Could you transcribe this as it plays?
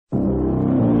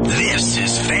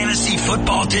Fantasy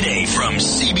Football Today from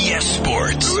CBS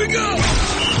Sports. Here we go.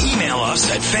 Email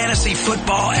us at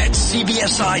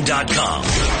fantasyfootball@cbsi.com.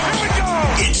 Here we go.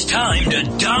 It's time to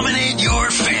dominate your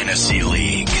fantasy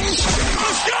league.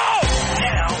 Let's go.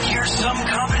 Now, here's some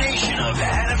combination of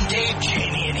Adam, Dave,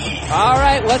 Jamie, and Heath. All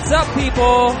right, what's up,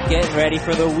 people? Getting ready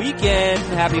for the weekend.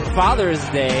 Happy Father's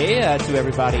Day to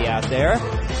everybody out there.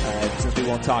 Since we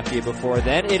won't talk to you before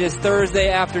then. It is Thursday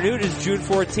afternoon. It is June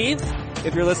 14th.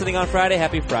 If you're listening on Friday,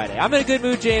 happy Friday. I'm in a good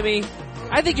mood, Jamie.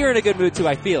 I think you're in a good mood, too.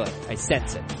 I feel it. I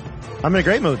sense it. I'm in a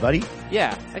great mood, buddy.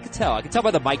 Yeah, I can tell. I can tell by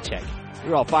the mic check.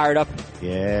 You're all fired up.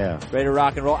 Yeah. Ready to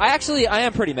rock and roll. I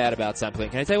am pretty mad about something.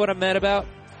 Can I tell you what I'm mad about?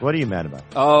 What are you mad about?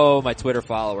 Oh, my Twitter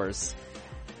followers.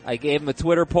 I gave them a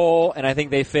Twitter poll, and I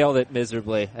think they failed it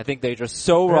miserably. I think they're just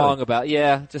so wrong about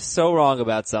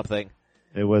something.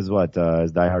 It was what,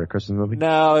 is Die Hard a Christmas movie?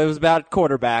 No, it was about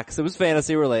quarterbacks. It was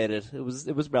fantasy related. It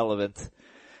was relevant.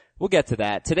 We'll get to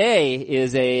that. Today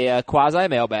is a quasi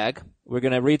mailbag. We're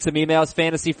gonna read some emails,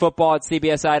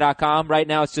 fantasyfootball@cbsi.com. Right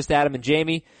now it's just Adam and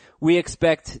Jamie. We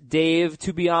expect Dave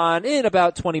to be on in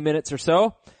about 20 minutes or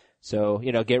so. So,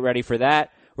 get ready for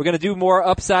that. We're gonna do more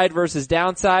upside versus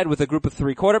downside with a group of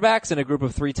 3 quarterbacks and a group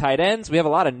of 3 tight ends. We have a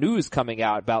lot of news coming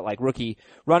out about rookie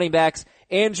running backs.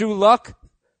 Andrew Luck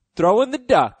throwing the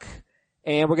duck.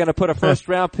 And we're going to put a first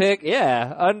round pick,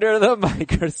 under the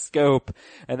microscope.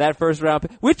 And that first round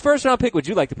pick, which first round pick would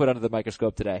you like to put under the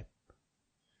microscope today?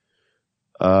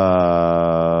 Odell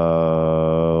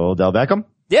Beckham?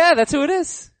 Yeah, that's who it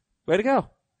is. Way to go.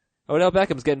 Odell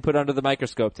Beckham's getting put under the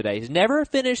microscope today. He's never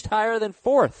finished higher than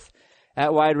 4th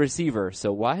at wide receiver.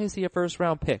 So why is he a first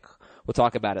round pick? We'll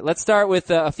talk about it. Let's start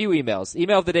with a few emails.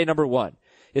 Email of the day number 1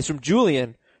 is from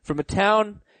Julian from a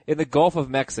town in the Gulf of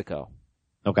Mexico.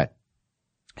 Okay.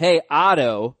 Hey,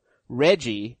 Otto,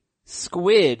 Reggie,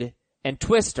 Squid, and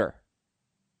Twister.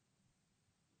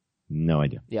 No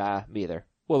idea. Yeah, me either.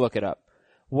 We'll look it up.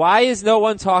 Why is no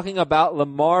one talking about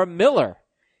Lamar Miller?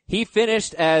 He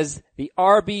finished as the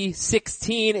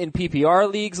RB16 in PPR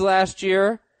leagues last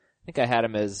year. I think I had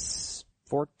him as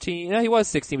 14. No, he was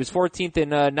 16. He was 14th in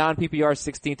non-PPR,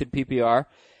 16th in PPR.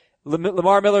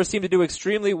 Lamar Miller seemed to do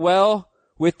extremely well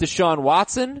with Deshaun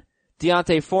Watson.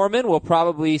 Deontay Foreman will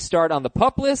probably start on the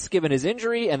PUP list given his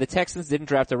injury, and the Texans didn't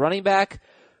draft a running back.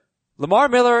 Lamar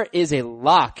Miller is a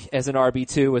lock as an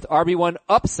RB2 with RB1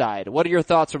 upside. What are your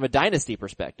thoughts from a dynasty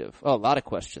perspective? Oh, a lot of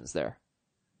questions there.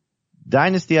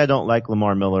 Dynasty, I don't like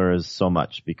Lamar Miller as so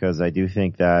much because I do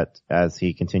think that as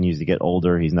he continues to get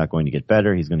older, he's not going to get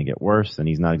better. He's going to get worse, and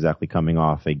he's not exactly coming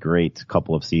off a great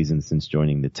couple of seasons since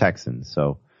joining the Texans.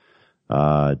 So,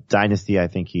 Dynasty, I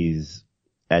think he's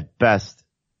at best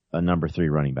a number 3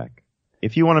 running back.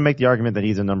 If you want to make the argument that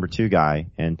he's a number 2 guy,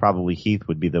 and probably Heath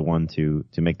would be the one to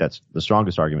make that the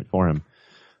strongest argument for him,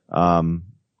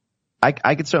 I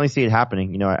could certainly see it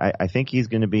happening. I think he's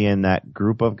going to be in that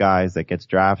group of guys that gets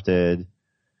drafted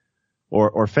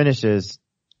or finishes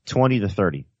 20 to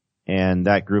 30. And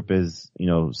that group is,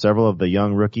 several of the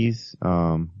young rookies,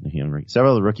 several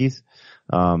of the rookies,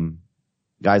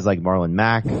 guys like Marlon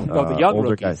Mack, the young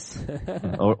older rookies.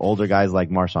 guys, older guys like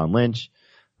Marshawn Lynch.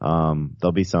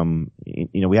 There'll be some,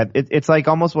 it's like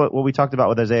almost what we talked about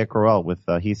with Isaiah Crowell with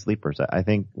Heath Sleepers. I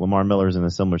think Lamar Miller's in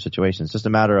a similar situation. It's just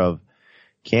a matter of,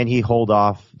 can he hold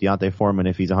off Deontay Foreman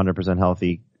if he's 100%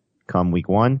 healthy come week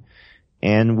 1?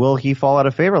 And will he fall out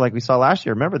of favor like we saw last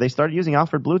year? Remember, they started using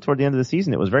Alfred Blue toward the end of the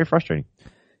season. It was very frustrating.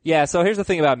 Yeah, so here's the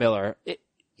thing about Miller.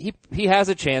 He has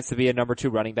a chance to be a number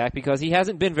 2 running back because he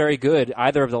hasn't been very good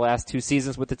either of the last 2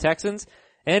 seasons with the Texans.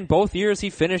 And both years he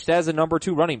finished as a number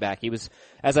 2 running back. He was,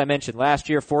 as I mentioned, last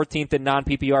year 14th in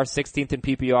non-PPR, 16th in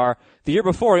PPR. The year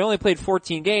before he only played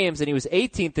 14 games and he was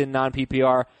 18th in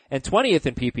non-PPR and 20th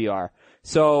in PPR.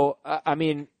 So,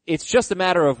 it's just a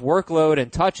matter of workload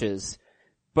and touches.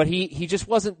 But he just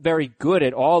wasn't very good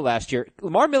at all last year.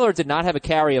 Lamar Miller did not have a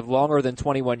carry of longer than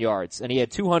 21 yards, and he had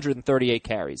 238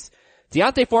 carries.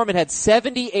 Deontay Foreman had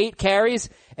 78 carries,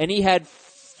 and he had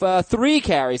 3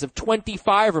 carries of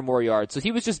 25 or more yards. So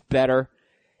he was just better.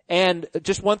 And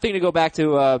just one thing to go back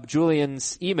to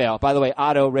Julian's email. By the way,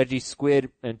 Otto, Reggie, Squid,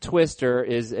 and Twister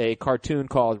is a cartoon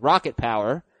called Rocket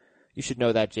Power. You should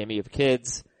know that, Jamie. You have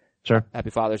kids. Sure. Happy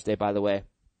Father's Day, by the way.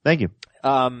 Thank you.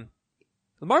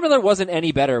 Lamar Miller wasn't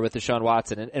any better with Deshaun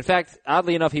Watson. In fact,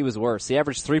 oddly enough, he was worse. He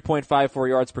averaged 3.54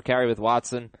 yards per carry with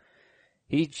Watson.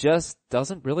 He just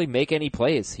doesn't really make any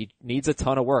plays. He needs a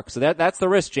ton of work. So that's the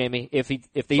risk, Jamie. If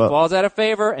he falls out of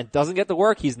favor and doesn't get the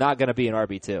work, he's not going to be an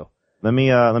RB2. Let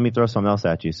me throw something else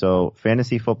at you. So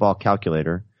Fantasy Football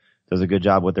Calculator does a good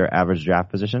job with their average draft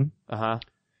position. Uh-huh.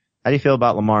 How do you feel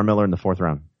about Lamar Miller in the 4th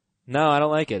round? No, I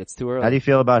don't like it. It's too early. How do you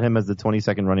feel about him as the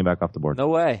 22nd running back off the board? No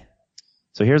way.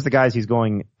 So here's the guys he's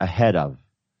going ahead of.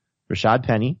 Rashad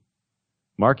Penny,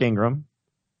 Mark Ingram,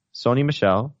 Sony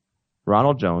Michel,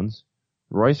 Ronald Jones,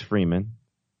 Royce Freeman,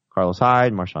 Carlos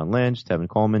Hyde, Marshawn Lynch, Tevin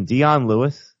Coleman, Dion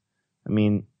Lewis. I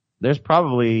mean, there's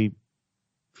probably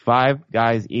 5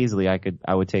 guys easily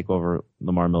I would take over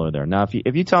Lamar Miller there. Now,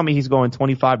 if you tell me he's going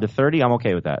 25 to 30, I'm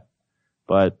okay with that.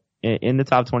 But in the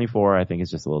top 24, I think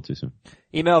it's just a little too soon.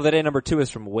 Email of the day number 2 is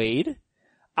from Wade.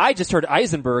 I just heard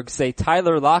Eisenberg say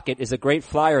Tyler Lockett is a great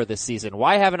flyer this season.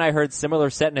 Why haven't I heard similar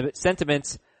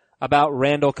sentiments about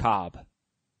Randall Cobb?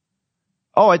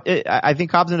 Oh, I think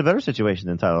Cobb's in a better situation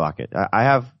than Tyler Lockett. I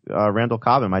have Randall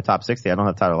Cobb in my top 60. I don't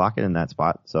have Tyler Lockett in that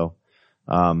spot. So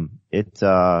he's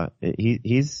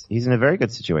in a very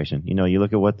good situation. You know, you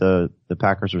look at what the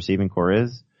Packers receiving core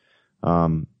is,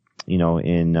 you know,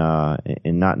 in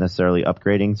not necessarily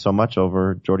upgrading so much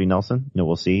over Jordy Nelson. You know,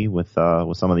 we'll see with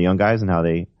some of the young guys and how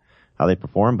they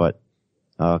perform, but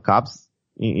Cobb's,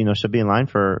 you know, should be in line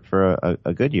for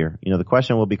a good year. You know, the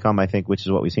question will become, I think, which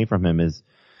is what we've seen from him, is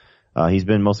he's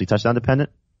been mostly touchdown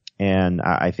dependent, and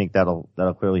I think that'll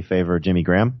clearly favor Jimmy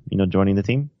Graham, you know, joining the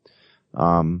team.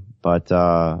 Yeah,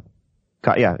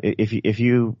 if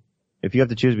you have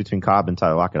to choose between Cobb and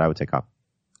Tyler Lockett, I would take Cobb.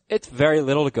 It's very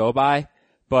little to go by,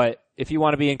 but if you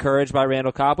want to be encouraged by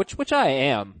Randall Cobb, which I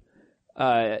am,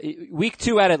 week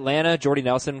 2 at Atlanta, Jordy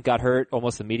Nelson got hurt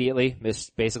almost immediately,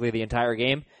 missed basically the entire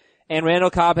game. And Randall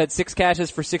Cobb had 6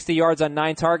 catches for 60 yards on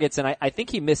 9 targets, and I think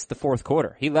he missed the fourth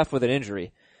quarter. He left with an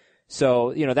injury.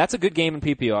 So, you know, that's a good game in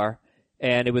PPR,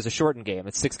 and it was a shortened game.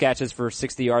 It's 6 catches for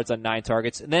 60 yards on 9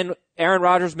 targets. And then Aaron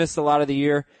Rodgers missed a lot of the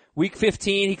year. Week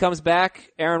 15, he comes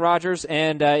back, Aaron Rodgers,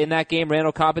 and in that game,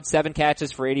 Randall Cobb had 7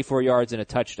 catches for 84 yards and a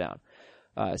touchdown.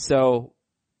 So,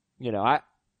 you know, I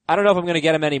don't know if I'm going to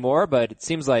get him anymore, but it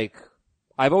seems like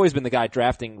I've always been the guy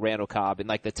drafting Randall Cobb in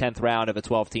like the 10th round of a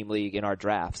 12-team league in our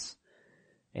drafts.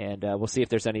 And we'll see if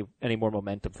there's any more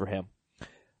momentum for him.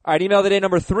 All right, email of the day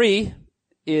number 3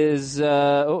 is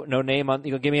no name on.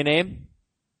 You gonna give me a name?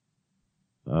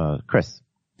 Chris.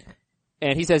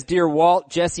 And he says, "Dear Walt,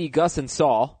 Jesse, Gus, and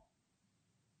Saul."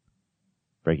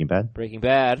 Breaking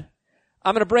Bad.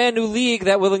 I'm in a brand new league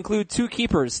that will include 2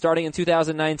 keepers starting in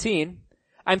 2019.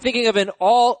 I'm thinking of an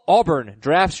all Auburn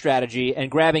draft strategy and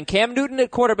grabbing Cam Newton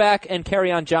at quarterback and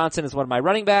Kerryon Johnson as one of my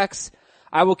running backs.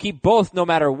 I will keep both no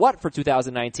matter what for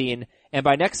 2019, and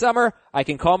by next summer, I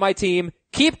can call my team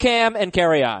Keep Cam and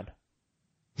Kerryon.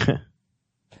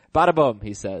 Bada boom,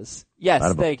 he says.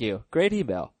 Yes, thank you. Great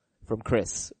email from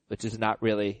Chris, which is not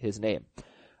really his name.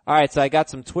 All right, so I got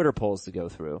some Twitter polls to go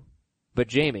through. But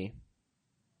Jamie,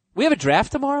 we have a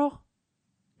draft tomorrow?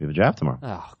 We have a draft tomorrow.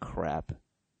 Oh, crap.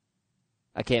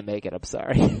 I can't make it. I'm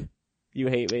sorry. You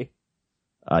hate me.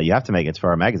 You have to make it. It's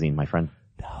for our magazine, my friend.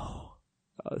 No.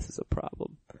 Oh, this is a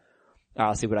problem.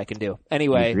 I'll see what I can do.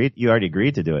 Anyway. You already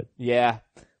agreed to do it. Yeah.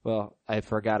 Well, I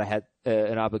forgot I had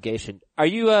an obligation. Are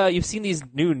you, you've seen these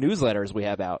new newsletters we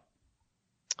have out?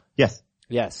 Yes.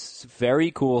 Yes. Very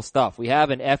cool stuff. We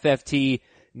have an FFT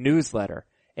newsletter.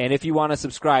 And if you want to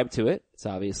subscribe to it, it's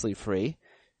obviously free.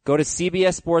 Go to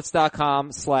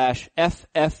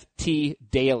cbssports.com/FFT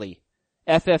daily.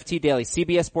 FFT daily.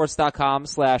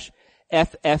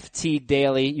 cbssports.com/FFT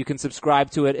daily. You can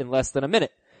subscribe to it in less than a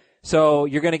minute. So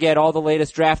you're going to get all the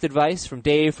latest draft advice from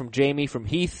Dave, from Jamie, from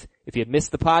Heath. If you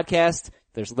missed the podcast,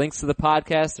 there's links to the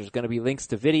podcast. There's going to be links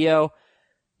to video.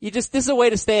 This is a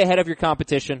way to stay ahead of your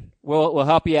competition. We'll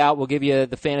help you out. We'll give you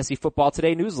the Fantasy Football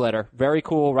Today newsletter. Very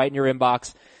cool, right in your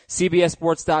inbox.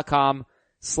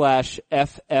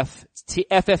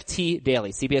 cbssports.com/FFT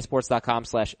daily.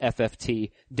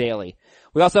 cbssports.com/FFT daily.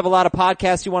 We also have a lot of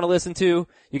podcasts you want to listen to.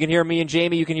 You can hear me and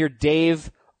Jamie. You can hear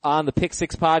Dave on the Pick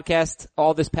 6 podcast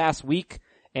all this past week.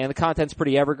 And the content's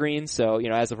pretty evergreen, so, you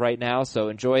know, as of right now, so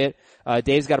enjoy it.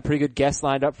 Dave's got a pretty good guest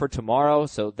lined up for tomorrow,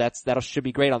 so that should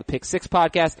be great on the Pick 6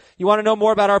 podcast. You want to know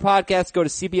more about our podcast, go to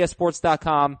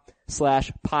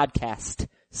cbssports.com/podcast,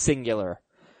 singular.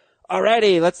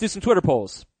 Alrighty, let's do some Twitter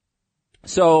polls.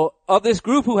 So, of this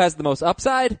group, who has the most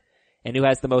upside and who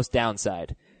has the most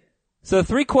downside? So the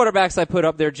 3 quarterbacks I put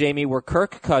up there, Jamie, were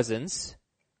Kirk Cousins,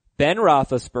 Ben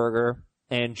Roethlisberger,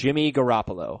 and Jimmy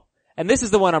Garoppolo. And this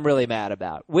is the one I'm really mad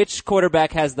about. Which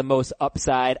quarterback has the most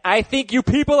upside? I think you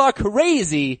people are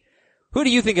crazy. Who do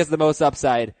you think has the most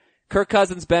upside? Kirk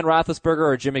Cousins, Ben Roethlisberger,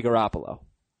 or Jimmy Garoppolo?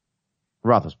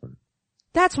 Roethlisberger.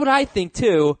 That's what I think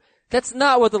too. That's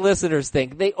not what the listeners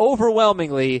think. They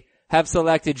overwhelmingly have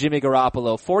selected Jimmy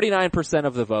Garoppolo. 49%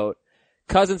 of the vote.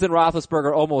 Cousins and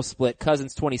Roethlisberger almost split.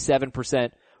 Cousins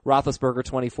 27%, Roethlisberger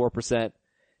 24%.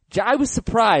 I was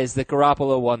surprised that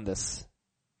Garoppolo won this.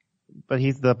 but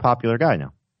he's the popular guy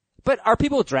now. But are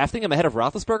people drafting him ahead of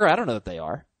Roethlisberger? I don't know that they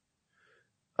are.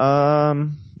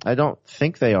 I don't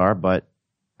think they are, but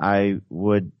I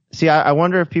would see. I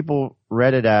wonder if people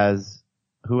read it as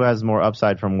who has more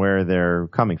upside from where they're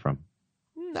coming from.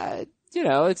 They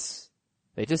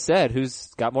just said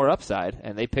who's got more upside,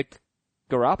 and they picked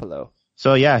Garoppolo.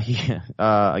 So yeah,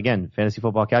 again, fantasy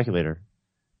football calculator.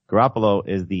 Garoppolo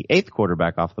is the 8th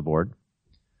quarterback off the board.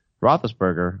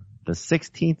 Roethlisberger, the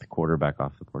 16th quarterback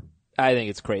off the board. I think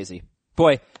it's crazy.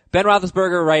 Boy, Ben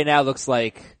Roethlisberger right now looks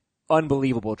like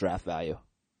unbelievable draft value.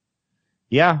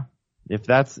 Yeah, if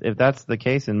that's the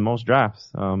case in most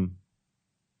drafts, yeah,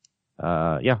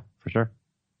 for sure.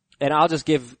 And I'll just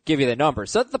give you the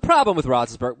numbers. So the problem with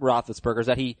Roethlisberger is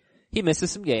that he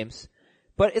misses some games,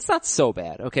 but it's not so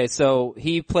bad. Okay, so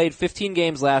he played 15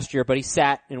 games last year, but he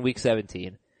sat in week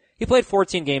 17. He played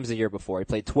 14 games the year before. He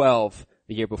played 12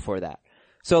 the year before that.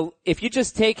 So if you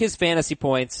just take his fantasy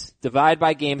points, divide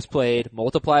by games played,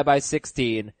 multiply by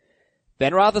 16,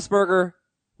 Ben Roethlisberger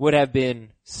would have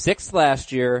been 6th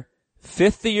last year,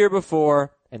 5th the year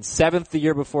before, and 7th the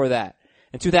year before that.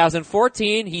 In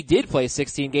 2014, he did play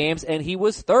 16 games, and he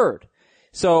was 3rd.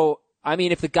 So, I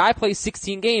mean, if the guy plays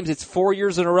 16 games, it's 4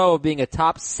 years in a row of being a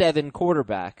top 7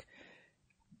 quarterback.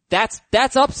 That's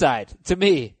upside to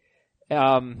me.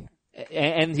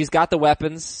 And he's got the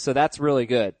weapons, so that's really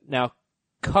good. Now,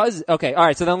 okay,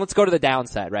 alright, so then let's go to the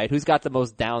downside, right? Who's got the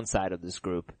most downside of this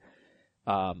group?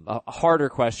 A harder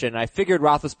question. I figured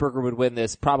Roethlisberger would win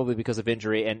this probably because of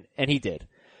injury, and he did.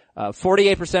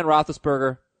 48%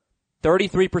 Roethlisberger,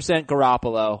 33%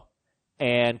 Garoppolo,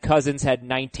 and Cousins had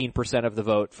 19% of the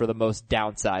vote for the most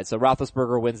downside. So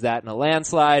Roethlisberger wins that in a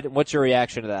landslide. What's your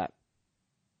reaction to that?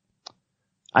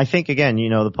 I think, again,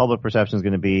 the public perception is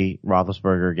going to be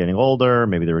Roethlisberger getting older,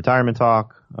 maybe the retirement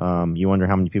talk. You wonder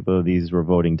how many people of these were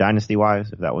voting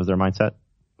dynasty-wise, if that was their mindset.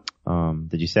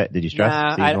 Did you stress?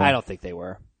 Nah, I don't think they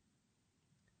were.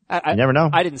 You never know.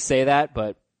 I didn't say that,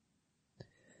 but,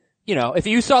 if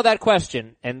you saw that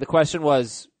question, and the question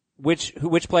was, which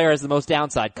player has the most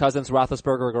downside, Cousins,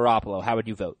 Roethlisberger, or Garoppolo, how would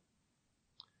you vote?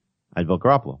 I'd vote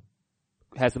Garoppolo.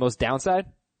 Has the most downside?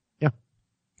 Yeah.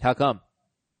 How come?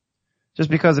 Just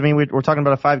because, we're talking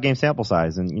about a 5-game sample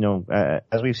size, and,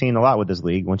 as we've seen a lot with this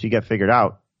league, once you get figured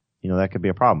out, that could be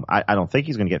a problem. I don't think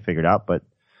he's going to get figured out, but,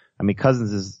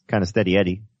 Cousins is kind of steady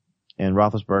Eddie, and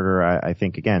Roethlisberger, I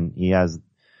think, again, he has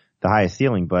the highest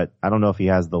ceiling, but I don't know if he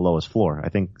has the lowest floor. I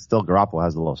think still Garoppolo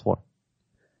has the lowest floor.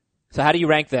 So how do you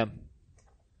rank them?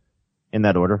 In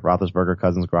that order, Roethlisberger,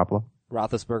 Cousins, Garoppolo.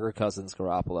 Roethlisberger, Cousins,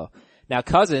 Garoppolo. Now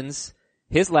Cousins,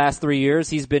 his last 3 years,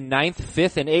 he's been 9th,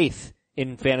 5th, and 8th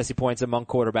in fantasy points among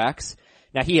quarterbacks.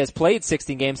 Now he has played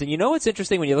 16 games, and what's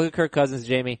interesting when you look at Kirk Cousins,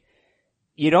 Jamie?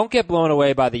 You don't get blown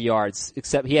away by the yards,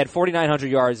 except he had 4,900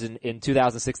 yards in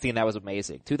 2016. That was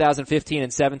amazing. 2015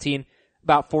 and 17,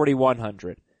 about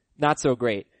 4,100. Not so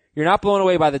great. You're not blown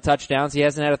away by the touchdowns. He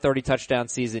hasn't had a 30 touchdown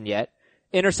season yet.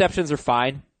 Interceptions are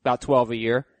fine, about 12 a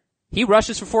year. He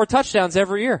rushes for 4 touchdowns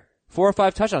every year. 4 or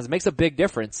 5 touchdowns. It makes a big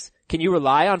difference. Can you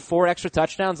rely on 4 extra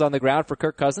touchdowns on the ground for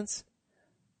Kirk Cousins?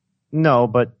 No,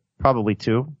 but probably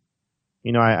 2.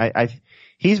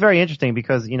 He's very interesting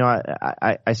because,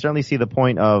 I certainly see the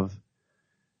point of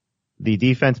the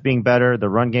defense being better, the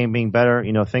run game being better,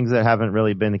 things that haven't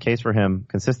really been the case for him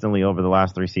consistently over the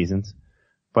last 3 seasons.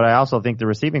 But I also think the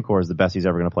receiving core is the best he's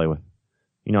ever going to play with.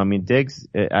 Diggs,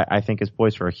 I think is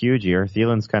poised for a huge year.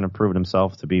 Thielen's kind of proven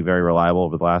himself to be very reliable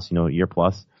over the last, year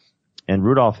plus. And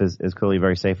Rudolph is clearly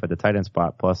very safe at the tight end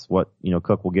spot, plus what,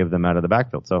 Cook will give them out of the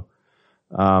backfield. So,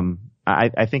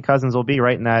 I think Cousins will be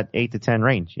right in that 8 to 10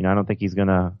 range. I don't think he's going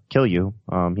to kill you.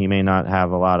 He may not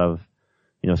have a lot of,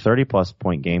 30 plus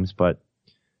point games, but,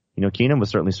 Keenum was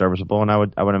certainly serviceable, and I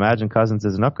would imagine Cousins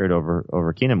is an upgrade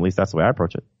over Keenum. At least that's the way I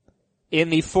approach it. In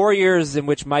the 4 years in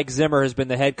which Mike Zimmer has been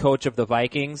the head coach of the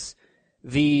Vikings,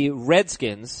 the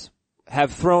Redskins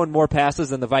have thrown more passes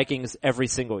than the Vikings every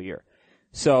single year.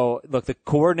 So, look, the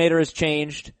coordinator has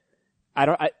changed.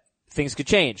 Things could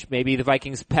change. Maybe the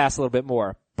Vikings pass a little bit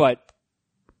more, but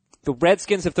the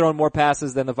Redskins have thrown more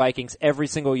passes than the Vikings every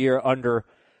single year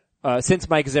since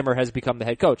Mike Zimmer has become the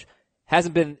head coach.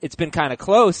 It's been kind of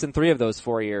close in 3 of those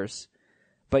 4 years.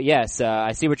 But yes,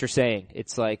 I see what you're saying.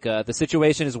 It's like, the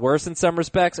situation is worse in some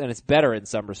respects and it's better in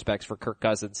some respects for Kirk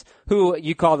Cousins, who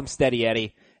you call him Steady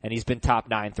Eddie, and he's been top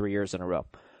 9 3 years in a row.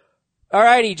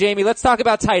 Alrighty, Jamie, let's talk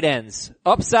about tight ends.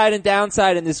 Upside and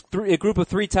downside in this group of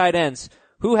 3 tight ends.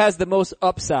 Who has the most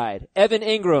upside? Evan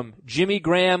Ingram, Jimmy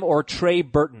Graham, or Trey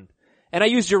Burton? And I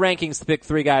used your rankings to pick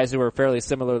 3 guys who are fairly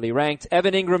similarly ranked.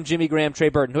 Evan Ingram, Jimmy Graham, Trey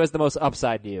Burton. Who has the most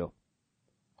upside to you?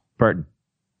 Burton.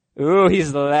 Ooh,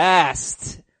 he's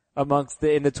last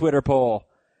in the Twitter poll.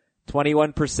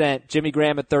 21%. Jimmy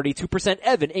Graham at 32%.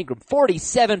 Evan Ingram,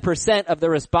 47% of the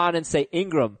respondents say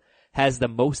Ingram has the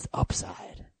most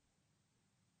upside.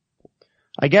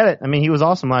 I get it. I mean, he was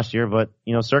awesome last year, but,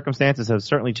 circumstances have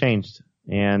certainly changed.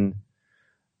 And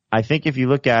I think if you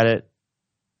look at it,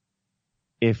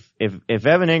 if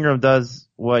Evan Ingram does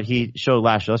what he showed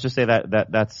last year, let's just say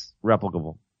that's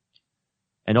replicable.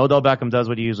 And Odell Beckham does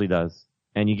what he usually does.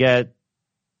 And you get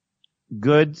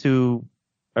you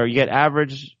get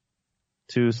average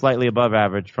to slightly above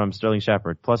average from Sterling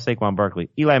Shepard plus Saquon Barkley.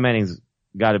 Eli Manning's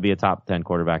got to be a top 10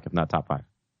 quarterback, if not top 5.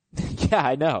 Yeah,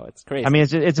 I know. It's crazy. I mean,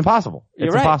 it's impossible.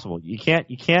 It's right. impossible. You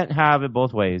can't have it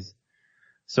both ways.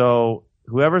 So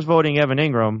whoever's voting Evan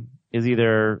Ingram is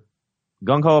either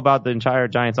gung-ho about the entire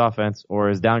Giants offense or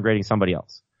is downgrading somebody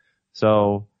else.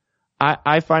 So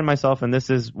I find myself, and this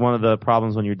is one of the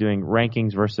problems when you're doing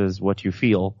rankings versus what you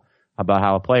feel about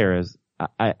how a player is.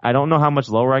 I don't know how much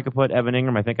lower I could put Evan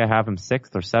Ingram. I think I have him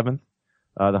 6th or 7th.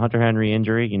 The Hunter Henry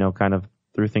injury, kind of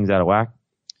threw things out of whack.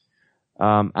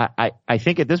 I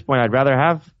think at this point I'd rather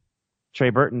have Trey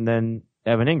Burton than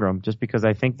Evan Ingram just because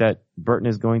I think that Burton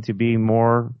is going to be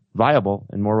more viable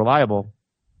and more reliable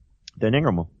than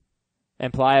Ingram will.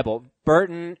 And pliable.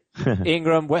 Burton,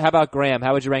 Ingram, how about Graham?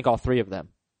 How would you rank all three of them?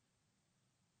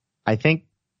 I think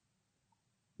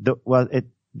the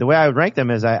way I would rank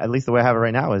them is at least the way I have it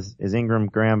right now is Ingram,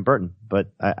 Graham, Burton.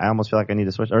 But I almost feel like I need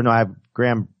to switch. Or no, I have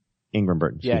Graham, Ingram,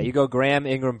 Burton. Yeah, you go Graham,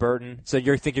 Ingram, Burton. So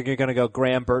you think you're going to go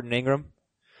Graham, Burton, Ingram?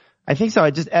 I think so.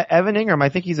 Evan Ingram, I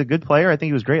think he's a good player. I think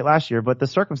he was great last year, but the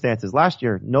circumstances last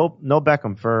year, no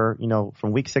Beckham for,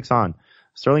 from week 6 on.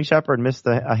 Sterling Shepard missed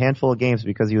a handful of games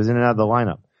because he was in and out of the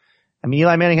lineup. I mean,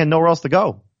 Eli Manning had nowhere else to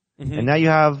go. Mm-hmm. And now you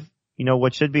have,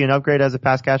 what should be an upgrade as a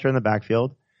pass catcher in the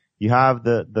backfield. You have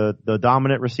the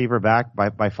dominant receiver back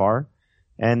by far.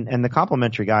 And the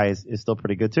complimentary guy is still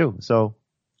pretty good too. So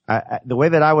the way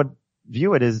that I would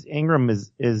view it is Ingram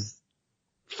is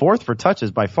 4th for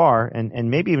touches by far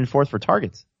and maybe even 4th for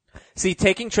targets. See,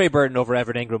 taking Trey Burton over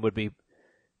Evan Ingram would be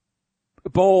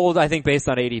bold, I think, based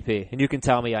on ADP. And you can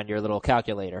tell me on your little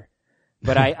calculator.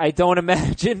 But I don't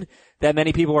imagine that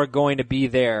many people are going to be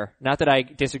there. Not that I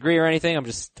disagree or anything.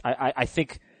 I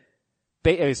think,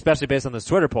 especially based on this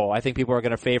Twitter poll, I think people are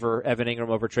going to favor Evan Ingram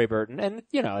over Trey Burton. And,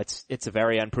 it's a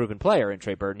very unproven player in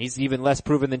Trey Burton. He's even less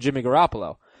proven than Jimmy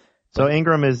Garoppolo. So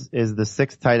Ingram is the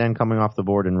 6th tight end coming off the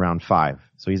board in round 5.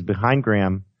 So he's behind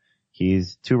Graham.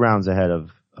 He's 2 rounds ahead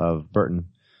of Burton.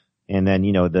 And then,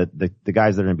 the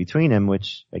guys that are in between him,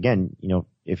 which again,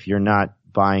 if you're not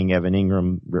buying Evan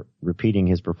Ingram repeating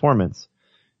his performance,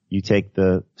 you take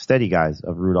the steady guys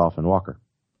of Rudolph and Walker.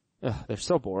 Ugh, they're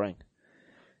so boring.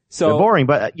 They're boring,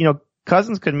 but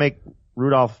Cousins could make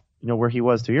Rudolph, where he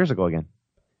was 2 years ago again.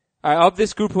 All right, of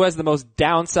this group, who has the most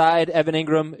downside? Evan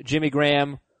Ingram, Jimmy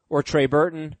Graham, or Trey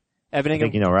Burton? Evan Ingram.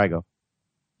 I think you know where I go.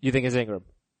 You think it's Ingram?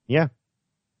 Yeah.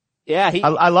 Yeah,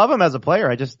 I love him as a player.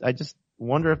 I just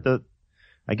wonder if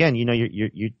again,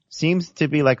 you seems to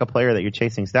be like a player that you're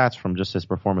chasing stats from just his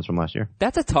performance from last year.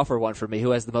 That's a tougher one for me,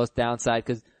 who has the most downside,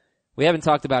 because we haven't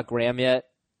talked about Graham yet.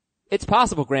 It's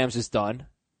possible Graham's just done.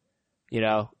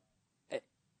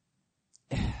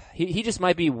 He just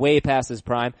might be way past his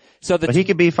prime. But he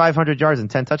could be 500 yards and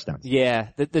 10 touchdowns. Yeah.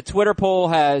 The Twitter poll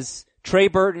has Trey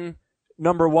Burton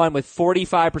number 1 with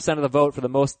 45% of the vote for the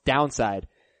most downside.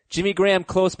 Jimmy Graham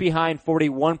close behind,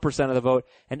 41% of the vote,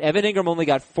 and Evan Ingram only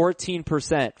got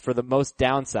 14% for the most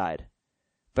downside.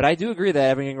 But I do agree that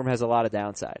Evan Ingram has a lot of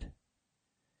downside.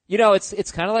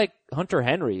 It's kind of like Hunter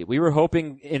Henry. We were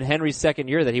hoping in Henry's second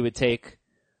year that he would take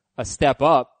a step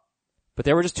up, but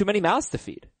there were just too many mouths to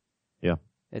feed. Yeah.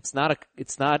 It's not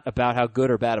about how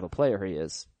good or bad of a player he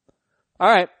is. All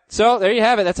right. So there you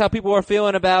have it. That's how people are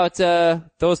feeling about,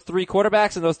 those 3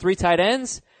 quarterbacks and those 3 tight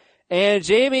ends. And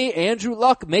Jamie, Andrew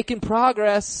Luck making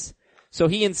progress. So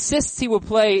he insists he will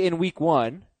play in week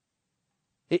 1.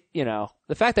 The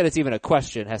fact that it's even a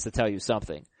question has to tell you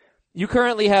something. You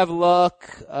currently have Luck,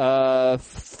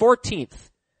 14th.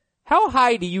 How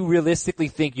high do you realistically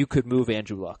think you could move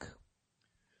Andrew Luck?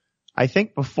 I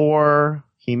think before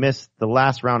he missed the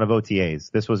last round of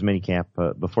OTAs, this was minicamp,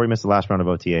 before he missed the last round of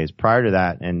OTAs, prior to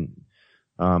that, and,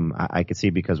 I could see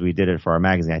because we did it for our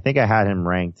magazine, I think I had him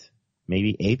ranked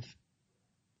maybe 8th.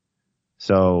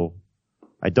 So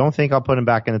I don't think I'll put him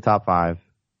back in the top 5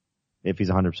 if he's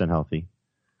 100% healthy.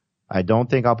 I don't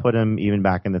think I'll put him even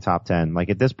back in the top 10. Like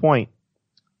at this point,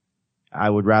 I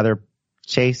would rather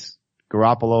chase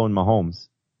Garoppolo and Mahomes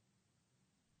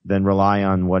than rely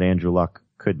on what Andrew Luck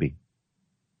could be.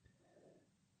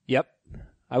 Yep.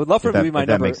 I would love for him to be my if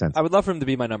that makes sense. I would love for him to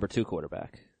be my number 2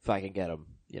 quarterback if I can get him.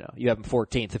 You have him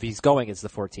 14th. If he's going as the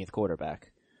 14th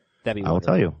quarterback, that'd be wonderful.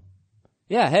 I will tell you.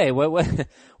 Yeah. Hey,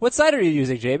 what site are you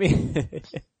using, Jamie?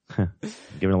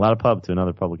 Giving a lot of pub to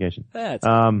another publication. He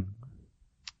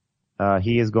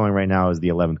is going right now as the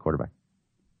 11th quarterback.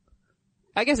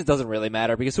 I guess it doesn't really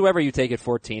matter because whoever you take at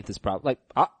 14th is probably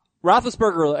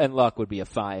Roethlisberger and Luck would be a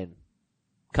fine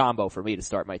combo for me to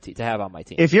start my team, to have on my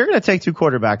team. If you're going to take 2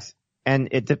 quarterbacks, and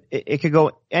it could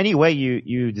go any way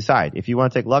you decide. If you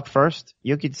want to take Luck first,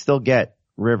 you could still get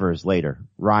Rivers later,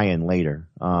 Ryan later,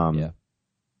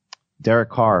 Derek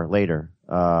Carr later,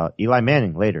 Eli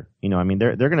Manning later.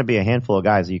 They're going to be a handful of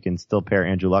guys that you can still pair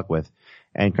Andrew Luck with.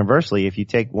 And conversely, if you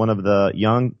take one of the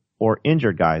young or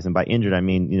injured guys, and by injured I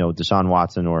mean, Deshaun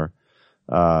Watson or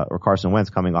Carson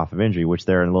Wentz coming off of injury, which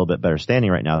they're in a little bit better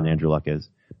standing right now than Andrew Luck is,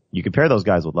 you can pair those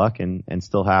guys with Luck and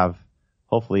still have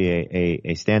hopefully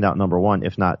a standout number 1,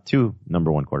 if not 2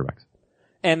 number 1 quarterbacks.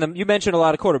 And you mentioned a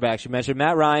lot of quarterbacks. You mentioned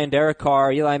Matt Ryan, Derek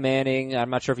Carr, Eli Manning. I'm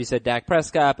not sure if you said Dak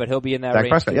Prescott, but he'll be in that range.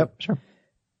 Dak Prescott, yep, sure.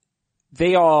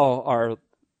 They all are,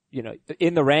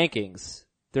 in the rankings,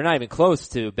 they're not even close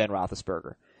to Ben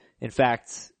Roethlisberger. In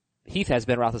fact, Heath has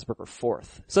Ben Roethlisberger 4th.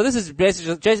 So this is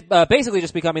basically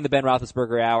just becoming the Ben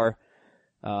Roethlisberger hour,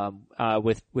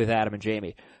 with Adam and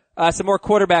Jamie. Some more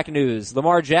quarterback news.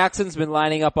 Lamar Jackson's been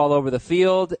lining up all over the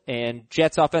field, and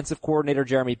Jets offensive coordinator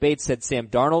Jeremy Bates said Sam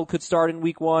Darnold could start in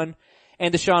week 1,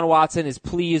 and Deshaun Watson is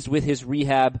pleased with his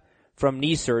rehab from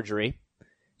knee surgery.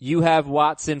 You have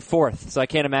Watson 4th, so I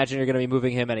can't imagine you're going to be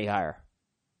moving him any higher.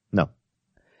 No.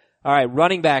 All right,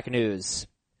 running back news.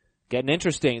 Getting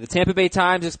interesting. The Tampa Bay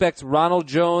Times expects Ronald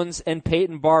Jones and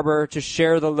Peyton Barber to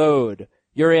share the load.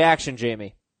 Your reaction,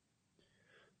 Jamie?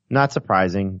 Not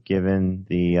surprising, given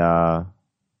the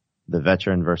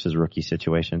veteran versus rookie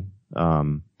situation.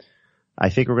 I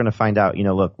think we're going to find out.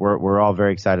 Look, we're all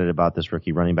very excited about this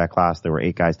rookie running back class. There were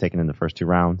 8 guys taken in the first 2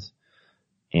 rounds,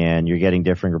 and you're getting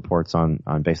differing reports on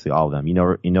basically all of them.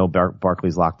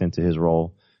 Barkley's locked into his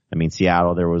role.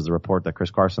 Seattle, there was the report that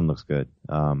Chris Carson looks good.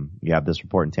 You have this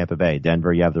report in Tampa Bay.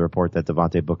 Denver, you have the report that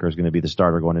Devontae Booker is going to be the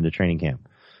starter going into training camp.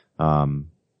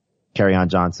 Kerryon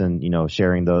Johnson,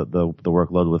 sharing the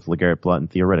workload with LeGarrette Blount and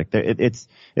Theo Riddick. It's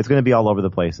going to be all over the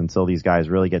place until these guys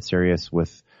really get serious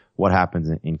with what happens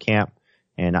in camp.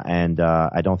 And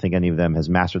I don't think any of them has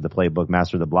mastered the playbook,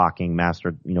 mastered the blocking,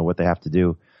 mastered, what they have to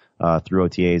do, through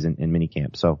OTAs and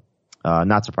minicamp. So,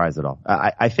 not surprised at all.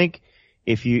 I think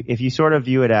if you sort of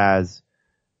view it as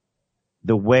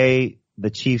the way the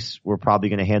Chiefs were probably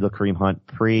going to handle Kareem Hunt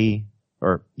pre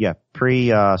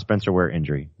Spencer Ware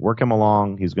injury. Work him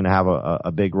along. He's going to have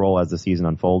a big role as the season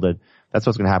unfolded. That's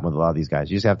what's going to happen with a lot of these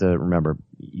guys. You just have to remember,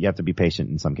 you have to be patient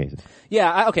in some cases.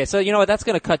 Yeah, okay, so you know what, that's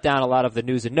going to cut down a lot of the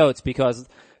news and notes because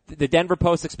the Denver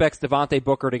Post expects Devontae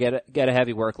Booker to get a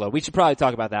heavy workload. We should probably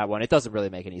talk about that one. It doesn't really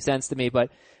make any sense to me,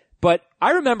 but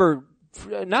I remember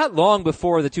not long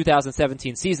before the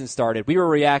 2017 season started, we were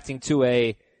reacting to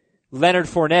a Leonard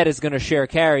Fournette is going to share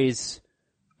carries,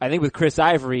 I think with Chris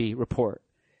Ivory report.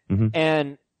 Mm-hmm.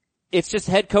 And it's just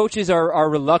head coaches are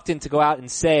reluctant to go out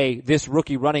and say this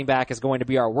rookie running back is going to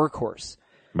be our workhorse.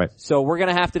 Right. So we're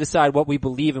going to have to decide what we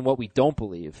believe and what we don't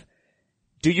believe.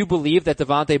 Do you believe that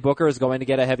Devontae Booker is going to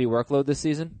get a heavy workload this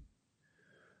season?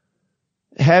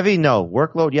 Heavy, no.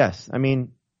 Workload, yes.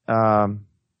 I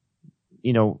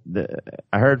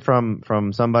heard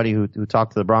from somebody who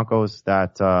talked to the Broncos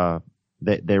that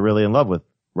they're really in love with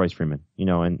Royce Freeman,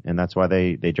 and that's why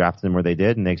they drafted him where they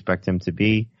did, and they expect him to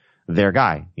be their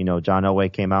guy. John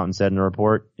Elway came out and said in a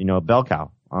report, bell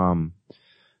cow.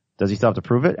 Does he still have to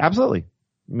prove it? Absolutely.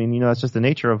 That's just the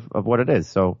nature of what it is.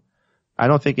 So I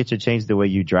don't think it should change the way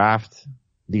you draft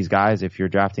these guys if you're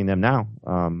drafting them now.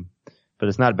 But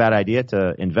it's not a bad idea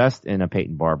to invest in a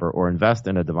Peyton Barber or invest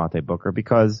in a Devontae Booker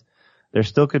because there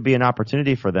still could be an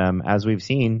opportunity for them. As we've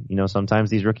seen, sometimes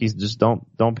these rookies just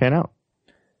don't pan out.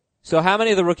 So how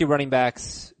many of the rookie running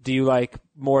backs do you like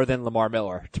more than Lamar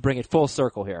Miller? To bring it full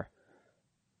circle here.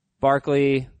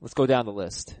 Barkley, let's go down the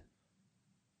list.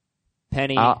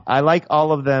 Penny. I like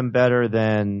all of them better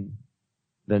than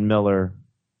Miller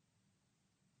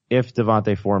if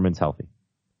Devontae Foreman's healthy.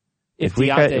 If we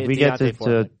get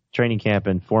to training camp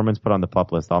and Foreman's put on the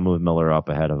PUP list, I'll move Miller up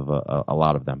ahead of a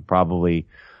lot of them. Probably,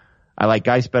 I like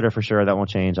Geis better for sure. That won't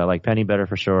change. I like Penny better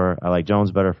for sure. I like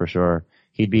Jones better for sure.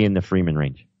 He'd be in the Freeman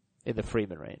range. In the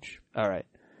Freeman range. All right.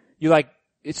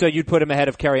 So you'd put him ahead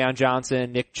of Kerryon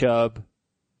Johnson, Nick Chubb.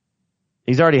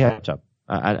 He's already had Chubb.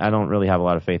 I don't really have a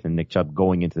lot of faith in Nick Chubb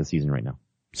going into the season right now.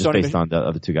 Just based on the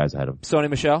other 2 guys ahead of him. Sony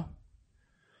Michel?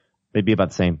 They'd be about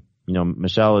the same.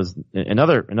 Michelle is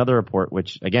another report,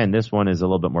 which again, this one is a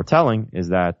little bit more telling, is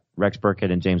that Rex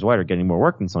Burkhead and James White are getting more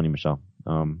work than Sony Michel.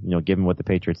 Given what the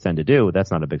Patriots tend to do,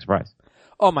 that's not a big surprise.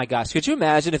 Oh my gosh, could you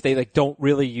imagine if they don't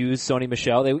really use Sony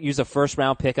Michel? They use a first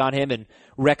round pick on him and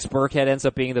Rex Burkhead ends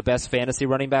up being the best fantasy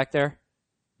running back there?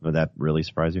 Would that really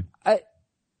surprise you?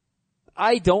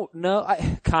 I don't know.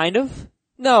 Kind of.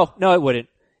 No, it wouldn't.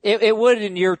 It would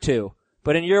in year 2.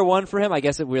 But in year 1 for him, I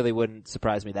guess it really wouldn't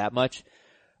surprise me that much.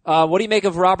 What do you make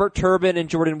of Robert Turbin and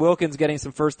Jordan Wilkins getting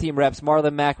some first team reps?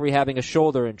 Marlon Mack having a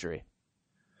shoulder injury.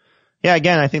 Yeah,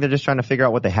 again, I think they're just trying to figure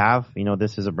out what they have.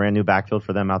 This is a brand new backfield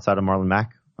for them outside of Marlon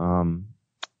Mack.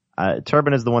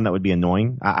 Turbin is the one that would be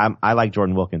annoying. I like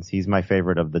Jordan Wilkins. He's my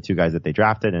favorite of the 2 guys that they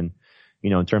drafted. And,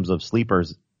 in terms of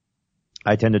sleepers,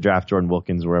 I tend to draft Jordan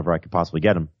Wilkins wherever I could possibly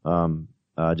get him.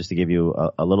 Just to give you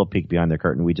a little peek behind the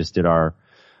curtain, we just did our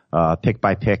pick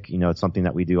by pick. It's something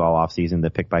that we do all off season,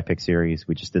 the pick by pick series.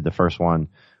 We just did the first one,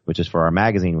 which is for our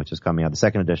magazine, which is coming out, the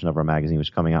second edition of our magazine, which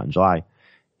is coming out in July.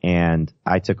 And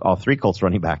I took all 3 Colts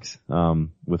running backs,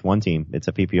 with one team. It's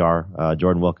a PPR,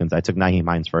 Jordan Wilkins. I took Nyheim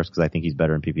Hines first because I think he's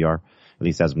better in PPR, at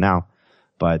least as of now.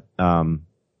 But,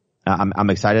 I'm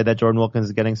excited that Jordan Wilkins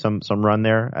is getting some run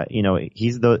there.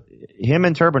 Him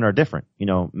and Turbin are different.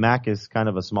 Mack is kind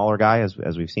of a smaller guy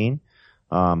as we've seen.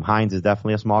 Hines is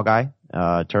definitely a small guy.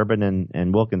 Turbin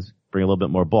and Wilkins bring a little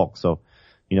bit more bulk. So,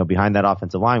 behind that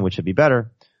offensive line, which should be better,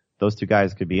 those 2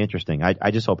 guys could be interesting.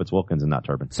 I just hope it's Wilkins and not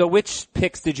Turbin. So which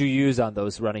picks did you use on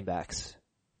those running backs?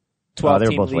 12 they were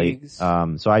team both leagues.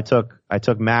 Late. So I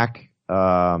took Mack,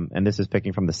 and this is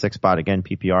picking from the 6th spot again,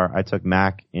 PPR. I took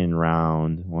Mack in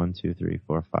round 1, 2, 3,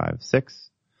 4, 5, 6. Is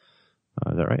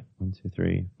that right? 1, 2,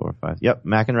 3, 4, 5. Yep.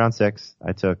 Mack in round 6.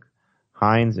 I took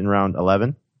Hines in round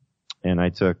 11 and I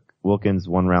took Wilkins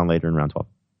 1 round later in round 12.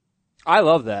 I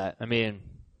love that. I mean,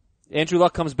 Andrew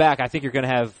Luck comes back. I think you're going to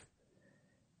have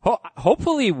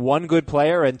hopefully 1 good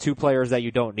player and 2 players that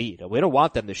you don't need. We don't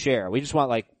want them to share. We just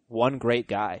want 1 great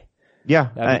guy. Yeah.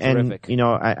 That'd be terrific.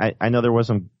 I know there was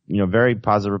some, very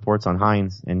positive reports on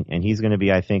Hines and he's going to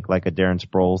be, I think, like a Darren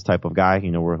Sproles type of guy,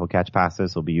 where he'll catch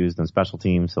passes. He'll be used on special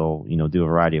teams. He'll, do a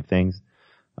variety of things.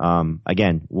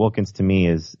 Again, Wilkins to me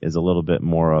is a little bit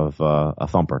more of a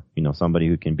thumper, somebody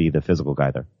who can be the physical guy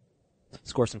there.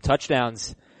 Score some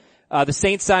touchdowns. The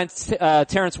Saints signed,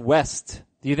 Terrence West.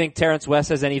 Do you think Terrence West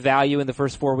has any value in the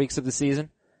first 4 weeks of the season?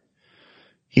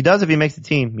 He does if he makes the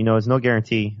team. It's no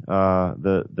guarantee.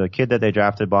 The kid that they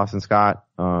drafted, Boston Scott,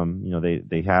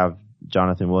 they have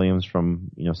Jonathan Williams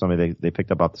from, somebody they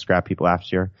picked up off the scrap people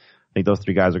last year. I think those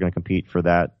 3 guys are going to compete for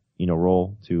that,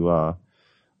 role to,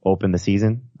 open the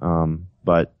season.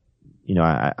 But,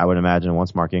 I would imagine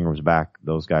once Mark Ingram's back,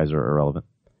 those guys are irrelevant.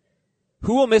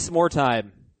 Who will miss more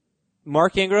time?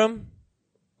 Mark Ingram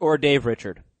or Dave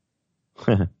Richard?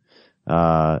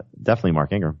 Definitely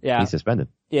Mark Ingram. Yeah. He's suspended.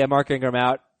 Yeah, Mark Ingram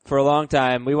out for a long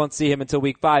time. We won't see him until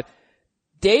week 5.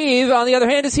 Dave, on the other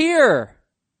hand, is here.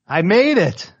 I made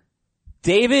it.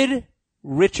 David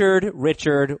Richard,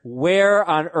 where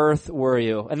on earth were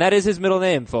you? And that is his middle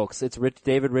name, folks. It's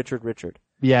David Richard.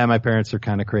 Yeah, my parents are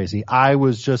kind of crazy. I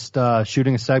was just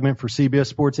shooting a segment for CBS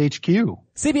Sports HQ.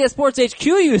 CBS Sports HQ,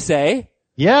 you say?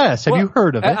 Yes, have you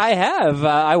heard of it? I have.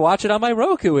 I watch it on my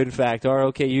Roku, in fact,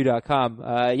 ROKU.com.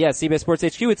 Yeah, CBS Sports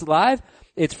HQ, it's live,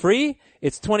 it's free,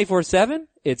 it's 24/7,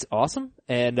 it's awesome,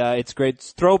 and it's great.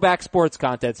 It's throwback sports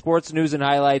content, sports news and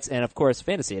highlights, and of course,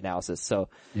 fantasy analysis. So,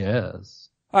 yes.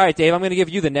 All right, Dave, I'm going to give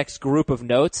you the next group of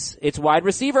notes. It's wide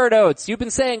receiver notes. You've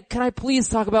been saying, can I please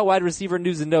talk about wide receiver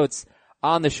news and notes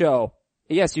on the show?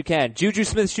 Yes, you can. Juju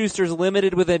Smith-Schuster's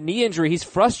limited with a knee injury. He's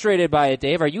frustrated by it,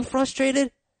 Dave. Are you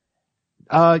frustrated?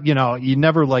 You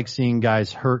never like seeing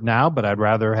guys hurt now, but I'd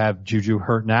rather have Juju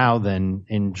hurt now than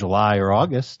in July or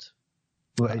August.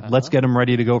 Let's get him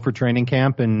ready to go for training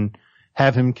camp and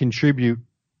have him contribute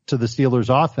to the Steelers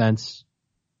offense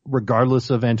regardless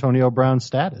of Antonio Brown's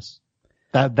status.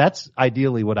 That's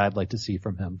ideally what I'd like to see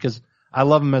from him because I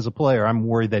love him as a player. I'm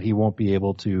worried that he won't be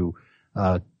able to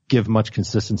give much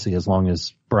consistency as long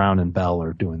as Brown and Bell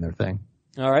are doing their thing.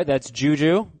 All right, that's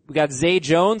Juju. We got Zay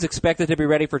Jones expected to be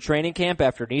ready for training camp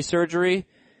after knee surgery.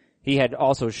 He had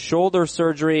also shoulder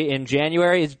surgery in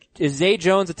January. Is Zay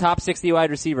Jones a top 60 wide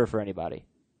receiver for anybody?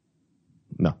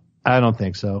 No, I don't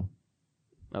think so.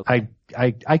 Okay.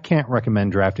 I can't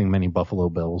recommend drafting many Buffalo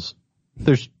Bills.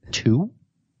 There's two.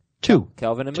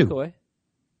 Kelvin and two. McCoy.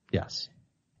 Yes.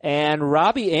 And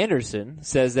Robbie Anderson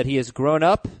says that he has grown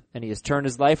up and he has turned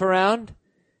his life around.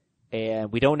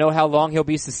 And we don't know how long he'll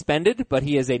be suspended, but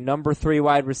he is a number 3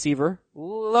 wide receiver,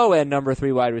 low end number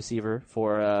 3 wide receiver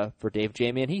for Dave,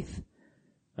 Jamie, and Heath.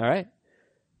 All right.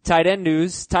 Tight end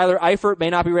news. Tyler Eifert may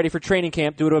not be ready for training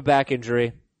camp due to a back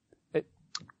injury.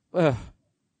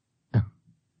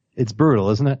 It's brutal,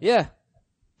 isn't it? Yeah.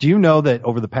 Do you know that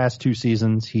over the past 2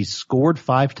 seasons, he's scored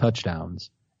 5 touchdowns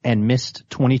and missed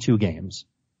 22 games?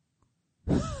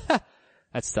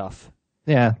 That's tough.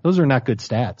 Yeah, those are not good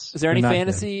stats. Is there any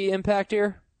fantasy impact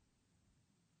here?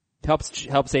 Helps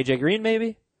AJ Green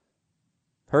maybe?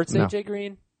 Hurts No. AJ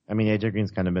Green? I mean, AJ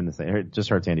Green's kind of been the same. It just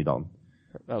hurts Andy Dalton.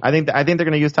 Okay. I think they're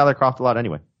going to use Tyler Kroft a lot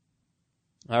anyway.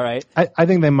 All right. I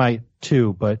think they might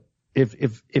too, but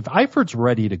if Eifert's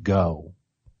ready to go,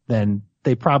 then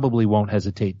they probably won't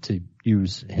hesitate to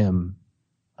use him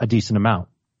a decent amount.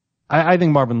 I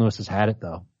think Marvin Lewis has had it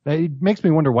though. It makes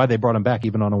me wonder why they brought him back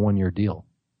even on a 1-year deal.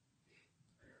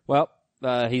 Well,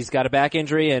 he's got a back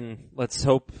injury, and let's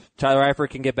hope Tyler Eifert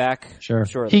can get back. Sure.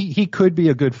 Shortly. He could be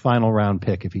a good final round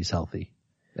pick if he's healthy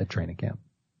at training camp.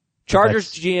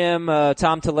 Chargers GM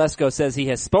Tom Telesco says he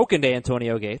has spoken to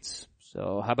Antonio Gates.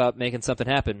 So how about making something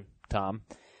happen, Tom?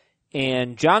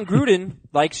 And John Gruden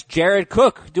likes Jared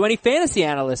Cook. Do any fantasy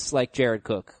analysts like Jared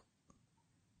Cook?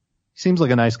 Seems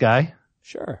like a nice guy.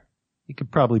 Sure. He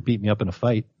could probably beat me up in a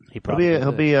fight.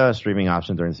 He'll be a streaming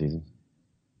option during the season.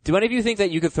 Do any of you think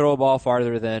that you could throw a ball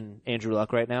farther than Andrew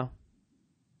Luck right now?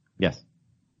 Yes.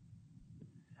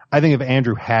 I think if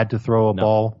Andrew had to throw a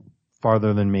ball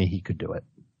farther than me, he could do it.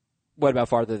 What about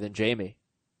farther than Jamie?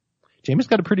 Jamie's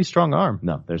got a pretty strong arm.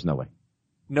 No, there's no way.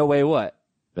 No way what?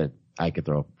 But I could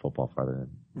throw a football farther than.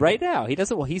 Right now. He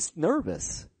doesn't, well, he's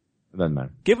nervous. It doesn't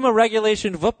matter. Give him a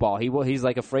regulation football. He's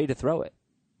like afraid to throw it.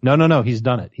 No. He's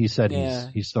done it. He said Yeah.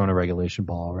 he's thrown a regulation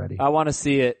ball already. I want to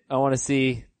see it. I want to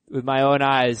see with my own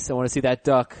eyes. I want to see that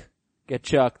duck get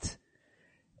chucked.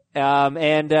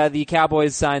 And the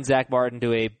Cowboys signed Zach Martin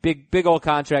to a big old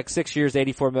contract, 6 years,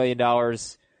 $84 million,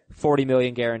 $40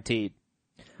 million guaranteed.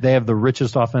 They have the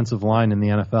richest offensive line in the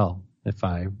NFL, if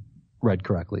I read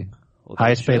correctly. Well,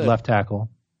 highest paid left tackle,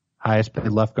 highest paid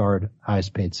left guard,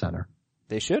 highest paid center.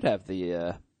 They should have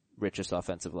the richest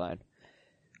offensive line.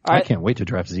 I can't wait to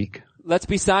draft Zeke. Let's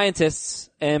be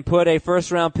scientists and put a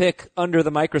first round pick under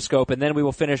the microscope, and then we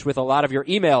will finish with a lot of your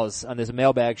emails on this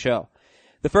mailbag show.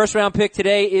 The first round pick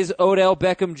today is Odell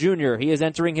Beckham Jr. He is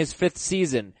entering his 5th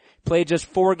season. Played just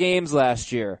 4 games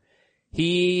last year.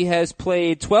 He has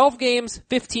played 12 games,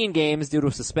 15 games due to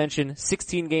a suspension,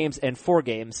 16 games, and 4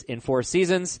 games in 4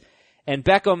 seasons. And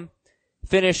Beckham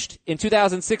finished in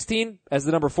 2016 as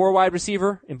the number 4 wide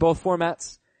receiver in both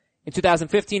formats. In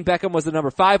 2015, Beckham was the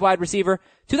number 5 wide receiver.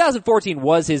 2014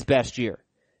 was his best year.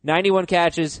 91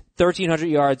 catches, 1,300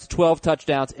 yards, 12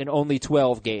 touchdowns in only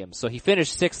 12 games. So he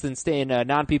finished 6th in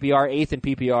non-PPR, 8th in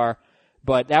PPR,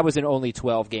 but that was in only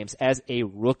 12 games as a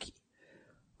rookie.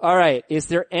 All right, is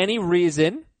there any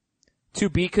reason to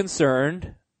be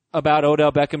concerned about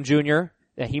Odell Beckham Jr.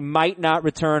 that he might not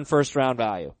return first-round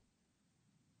value?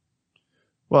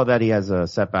 Well, that he has a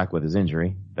setback with his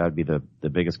injury. That would be the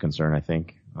biggest concern, I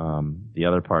think. The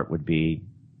other part would be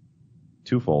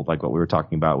twofold, like what we were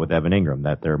talking about with Evan Ingram,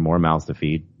 that there are more mouths to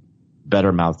feed,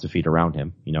 better mouths to feed around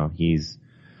him. You know, he's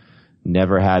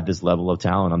never had this level of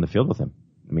talent on the field with him.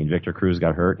 I mean, Victor Cruz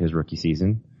got hurt his rookie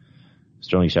season.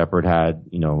 Sterling Shepard had,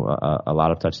 a lot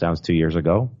of touchdowns 2 years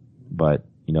ago, but,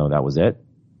 that was it.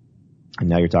 And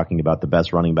now you're talking about the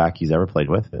best running back he's ever played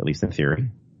with, at least in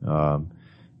theory,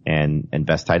 and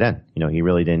best tight end. He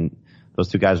really didn't, those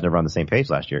two guys were never on the same page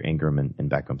last year, Ingram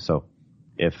and Beckham. So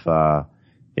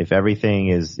if everything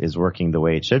is working the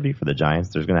way it should be for the Giants,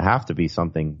 there's going to have to be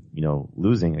something,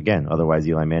 losing again. Otherwise,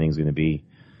 Eli Manning's going to be,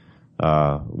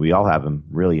 we all have him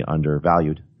really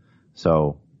undervalued.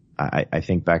 So I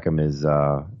think Beckham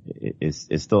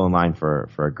is still in line for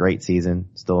a great season,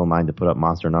 still in line to put up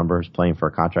monster numbers, playing for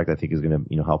a contract I think is going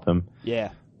to, help him. Yeah.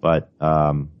 But,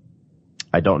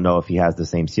 I don't know if he has the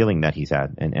same ceiling that he's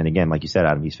had. And again, like you said,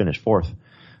 Adam, he's finished 4th.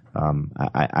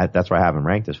 That's why I have him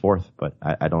ranked as 4th, but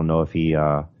I don't know if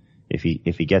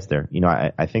he gets there.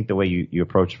 I think the way you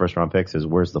approach first round picks is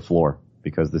where's the floor?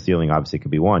 Because the ceiling obviously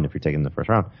could be 1 if you're taking the first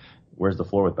round. Where's the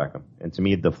floor with Beckham? And to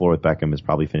me, the floor with Beckham is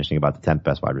probably finishing about the 10th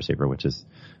best wide receiver, which is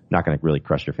not going to really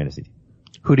crush your fantasy team.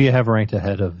 Who do you have ranked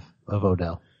ahead of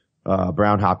Odell?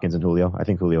 Brown, Hopkins, and Julio. I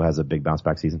think Julio has a big bounce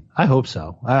back season. I hope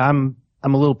so.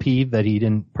 I'm a little peeved that he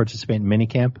didn't participate in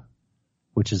minicamp,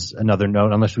 which is another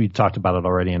note, unless we talked about it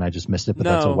already and I just missed it, but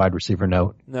that's a wide receiver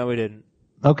note. No, we didn't.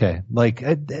 Okay.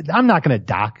 I'm not going to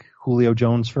dock Julio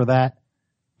Jones for that,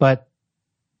 but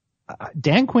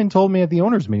Dan Quinn told me at the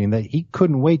owners meeting that he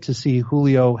couldn't wait to see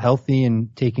Julio healthy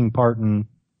and taking part in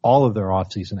all of their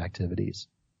offseason activities.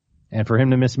 And for him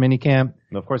to miss minicamp.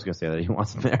 Of course he's going to say that. He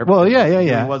wants him there. Well, yeah.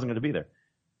 He wasn't going to be there.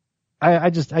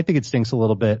 I think it stinks a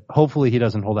little bit. Hopefully he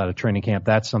doesn't hold out of training camp.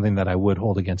 That's something that I would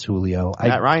hold against Julio.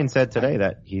 Matt Ryan said today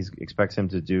that he expects him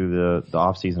to do the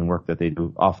off-season work that they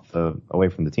do away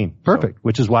from the team. Perfect,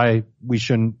 which is why we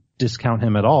shouldn't discount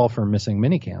him at all for missing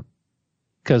minicamp.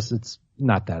 Because it's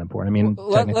not that important. I mean,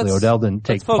 technically Odell didn't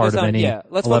take part of any. Yeah,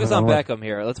 let's focus on Beckham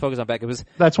here. Let's focus on Beckham.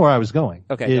 That's where I was going.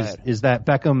 Okay, go ahead. Is that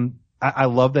Beckham, I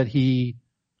love that he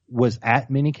was at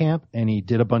minicamp and he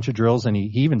did a bunch of drills and he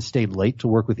even stayed late to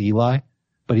work with Eli,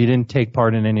 but he didn't take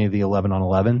part in any of the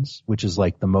 11-on-11s, which is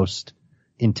like the most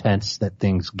intense that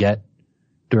things get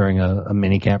during a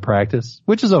minicamp practice,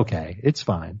 which is okay. It's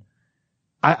fine.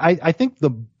 I think the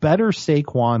better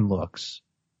Saquon looks,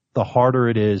 the harder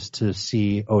it is to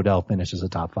see Odell finish as a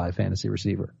top 5 fantasy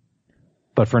receiver.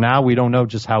 But for now, we don't know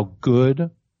just how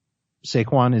good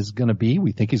Saquon is going to be.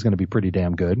 We think he's going to be pretty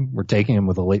damn good. We're taking him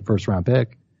with a late first round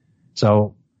pick.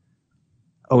 So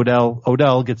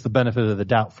Odell gets the benefit of the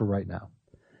doubt for right now.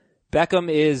 Beckham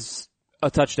is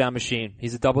a touchdown machine.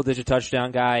 He's a double-digit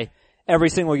touchdown guy every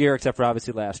single year except for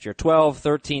obviously last year. 12,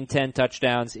 13, 10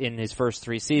 touchdowns in his first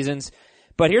 3 seasons.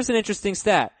 But here's an interesting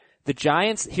stat.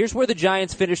 Here's where the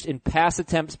Giants finished in pass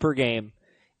attempts per game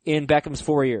in Beckham's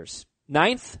 4 years.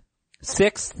 9th,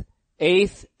 6th,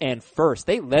 8th, and 1st.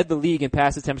 They led the league in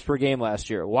pass attempts per game last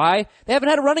year. Why? They haven't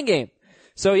had a running game.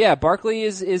 So yeah, Barkley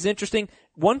is interesting.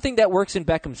 One thing that works in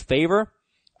Beckham's favor,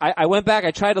 I went back,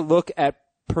 I tried to look at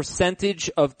percentage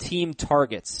of team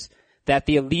targets that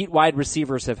the elite wide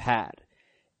receivers have had.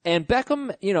 And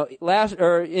Beckham,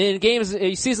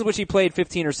 in seasons in which he played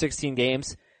 15 or 16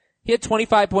 games, he had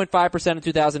 25.5% in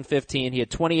 2015. He had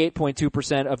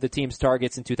 28.2% of the team's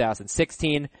targets in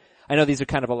 2016. I know these are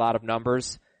kind of a lot of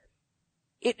numbers.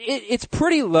 It's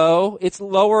pretty low. It's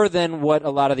lower than what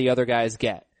a lot of the other guys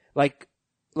get. Like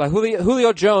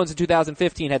Julio Jones in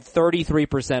 2015 had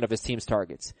 33% of his team's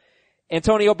targets.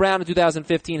 Antonio Brown in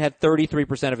 2015 had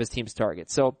 33% of his team's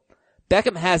targets. So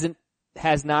Beckham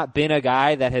has not been a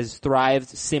guy that has thrived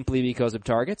simply because of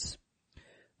targets.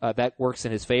 That works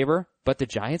in his favor. But the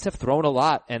Giants have thrown a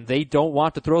lot, and they don't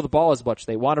want to throw the ball as much.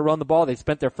 They want to run the ball. They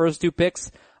spent their first 2 picks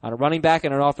on a running back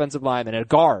and an offensive lineman and a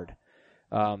guard.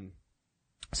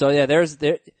 So yeah, is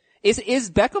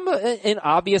Beckham an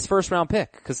obvious first round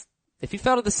pick? Because if he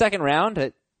fell to the second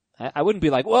round, I wouldn't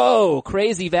be like, whoa,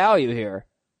 crazy value here.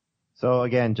 So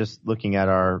again, just looking at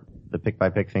the pick by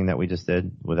pick thing that we just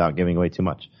did without giving away too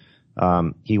much.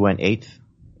 He went 8th.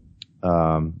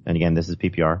 And again, this is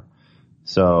PPR.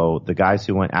 So the guys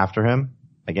who went after him,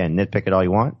 again, nitpick it all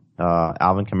you want.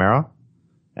 Alvin Kamara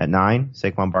at 9,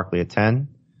 Saquon Barkley at 10,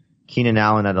 Keenan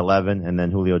Allen at 11, and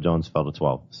then Julio Jones fell to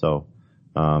 12. So,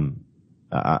 I'm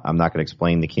not going to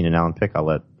explain the Keenan Allen pick. I'll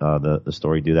let, the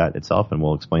story do that itself, and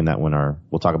we'll explain that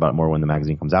we'll talk about it more when the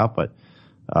magazine comes out. But,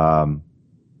 I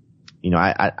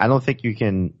don't think you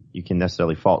can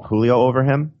necessarily fault Julio over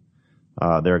him.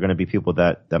 There are going to be people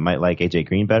that might like AJ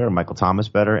Green better, Michael Thomas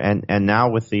better, and now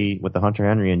with the Hunter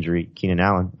Henry injury, Keenan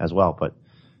Allen as well. But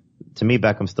to me,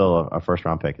 Beckham's still a first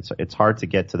round pick. It's hard to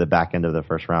get to the back end of the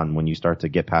first round when you start to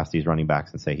get past these running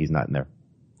backs and say he's not in there.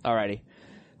 Alrighty.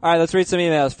 Alright, let's read some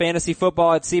emails.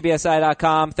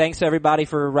 fantasyfootball@cbsi.com. Thanks to everybody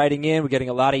for writing in. We're getting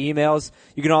a lot of emails.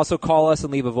 You can also call us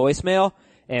and leave a voicemail,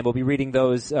 and we'll be reading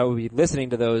those, we'll be listening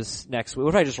to those next week.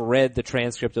 What if I just read the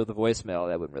transcript of the voicemail?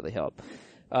 That wouldn't really help.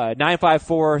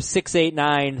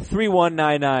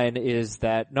 954-689-3199 is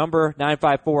that number.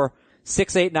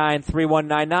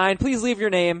 954-689-3199. Please leave your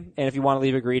name, and if you want to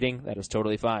leave a greeting, that is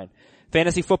totally fine.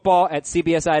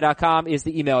 fantasyfootball@cbsi.com is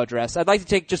the email address. I'd like to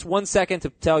take just 1 second to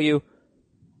tell you,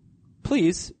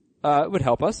 please, it would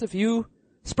help us if you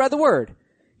spread the word.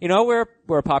 We're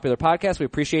a popular podcast. We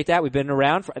appreciate that. We've been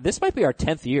around this might be our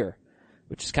 10th year,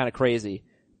 which is kind of crazy,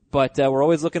 but, we're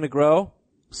always looking to grow.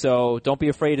 So don't be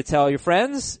afraid to tell your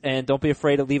friends, and don't be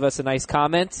afraid to leave us a nice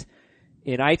comment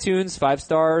in iTunes, 5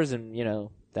 stars, and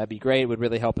that'd be great. It would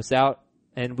really help us out,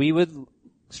 and we would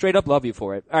straight up love you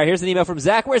for it. All right, here's an email from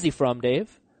Zach. Where's he from,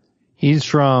 Dave? He's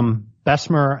from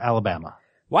Bessemer, Alabama.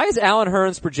 Why is Alan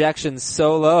Hearn's projections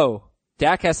so low?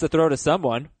 Dak has to throw to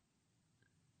someone.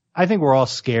 I think we're all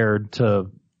scared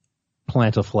to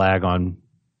plant a flag on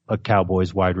a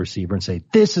Cowboys wide receiver and say,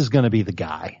 this is going to be the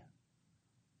guy.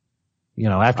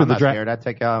 After the draft, I'd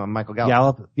take Michael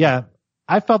Gallup. Yeah,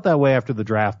 I felt that way after the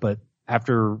draft, but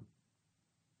after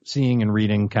seeing and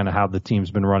reading kind of how the team's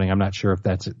been running, I'm not sure if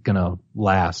that's going to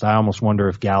last. I almost wonder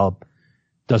if Gallup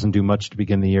doesn't do much to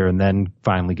begin the year and then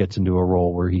finally gets into a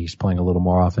role where he's playing a little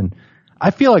more often.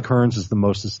 I feel like Hearns is the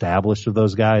most established of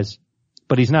those guys,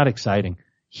 but he's not exciting.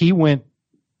 He went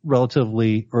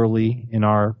relatively early in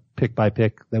our pick by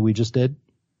pick that we just did.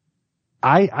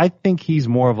 I think he's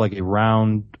more of like a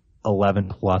round 11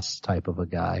 plus type of a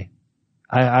guy.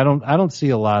 I don't see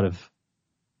a lot of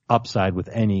upside with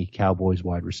any Cowboys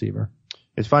wide receiver.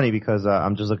 It's funny because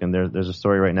I'm just looking. There's a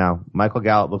story right now. Michael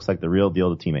Gallup looks like the real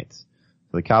deal to teammates.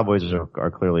 So the Cowboys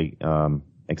are clearly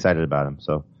excited about him.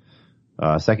 So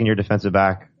second year defensive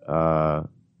back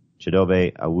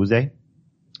Chidobe Awuzie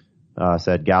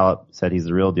said Gallup said he's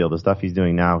the real deal. The stuff he's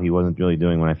doing now, he wasn't really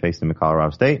doing when I faced him at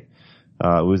Colorado State.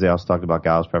 Awuzie also talked about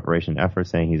Gallup's preparation and effort,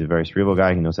 saying he's a very cerebral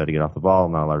guy. He knows how to get off the ball.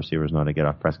 Not a lot of receivers know how to get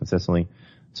off press consistently.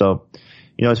 So,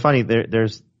 it's funny.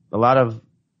 There's a lot of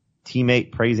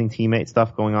praising teammate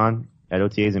stuff going on at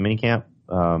OTAs and minicamp.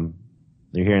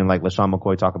 You're hearing like LaShawn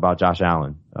McCoy talk about Josh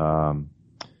Allen.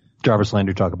 Jarvis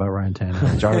Landry talk about Ryan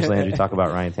Tannehill. Jarvis Landry talk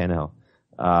about Ryan Tannehill.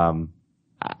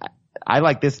 I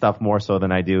like this stuff more so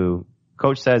than I do.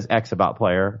 Coach says X about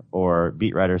player or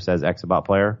beat writer says X about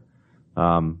player.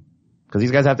 Cause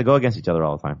these guys have to go against each other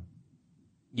all the time.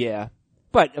 Yeah.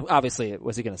 But obviously,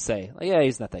 what's he going to say? Like, yeah,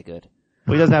 he's not that good.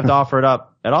 Well, he doesn't have to offer it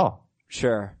up at all.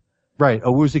 Sure. Right.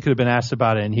 Awuzie could have been asked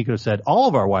about it and he could have said, all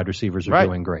of our wide receivers are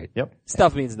doing great. Yep.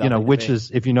 Stuff means nothing. Which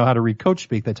is, if you know how to read coach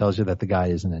speak, that tells you that the guy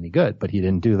isn't any good, but he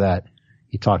didn't do that.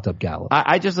 He talked up Gallup.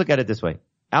 I just look at it this way.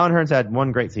 Alan Hearns had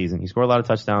one great season. He scored a lot of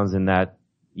touchdowns in that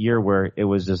year where it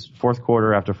was just fourth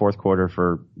quarter after fourth quarter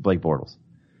for Blake Bortles.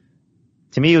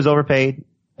 To me, he was overpaid.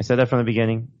 I said that from the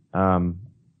beginning.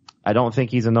 I don't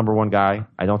think he's a number one guy.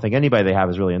 I don't think anybody they have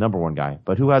is really a number one guy.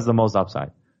 But who has the most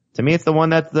upside? To me, it's the one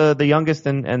that's the youngest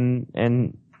and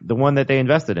the one that they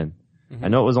invested in. Mm-hmm. I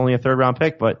know it was only a third round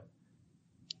pick, but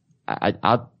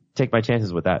I'll take my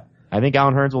chances with that. I think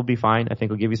Alan Hearns will be fine. I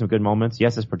think he'll give you some good moments.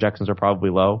 Yes, his projections are probably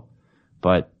low,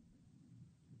 but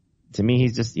to me,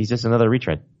 he's just another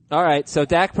retread. All right. So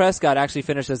Dak Prescott actually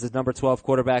finished as his number 12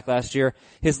 quarterback last year.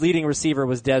 His leading receiver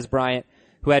was Dez Bryant,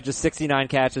 who had just 69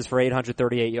 catches for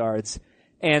 838 yards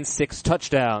and 6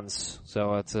 touchdowns.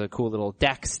 So it's a cool little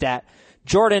Dak stat.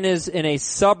 Jordan is in a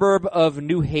suburb of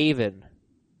New Haven.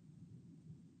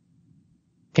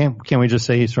 Can we just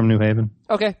say he's from New Haven?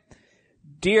 Okay.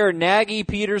 Dear Nagy,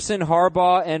 Peterson,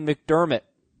 Harbaugh, and McDermott.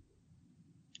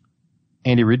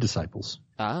 Andy Reid disciples.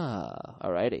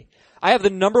 Alrighty. I have the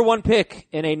number 1 pick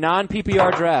in a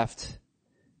non-PPR draft.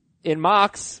 In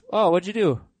mocks. Oh, what'd you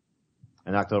do?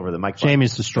 I knocked over the mic.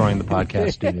 Jamie's destroying the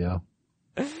podcast studio.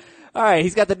 Alright,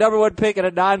 he's got the number 1 pick in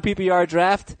a non-PPR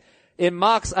draft. In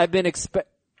mocks, I've been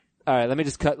Alright, let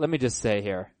me just say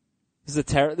here. This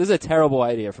is a terrible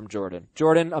idea from Jordan.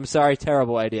 Jordan, I'm sorry,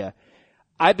 terrible idea.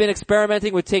 I've been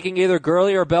experimenting with taking either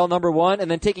Gurley or Bell number 1 and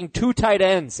then taking 2 tight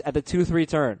ends at the 2-3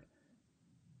 turn.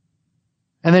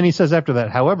 And then he says after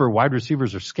that, however, wide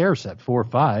receivers are scarce at 4 or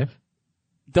 5.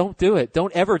 Don't do it.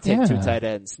 Don't ever take 2 tight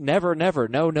ends. Never.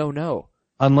 No.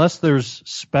 Unless there's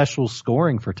special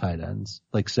scoring for tight ends,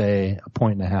 like say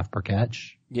 1.5 per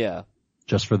catch. Yeah.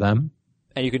 Just for them.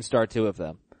 And you can start 2 of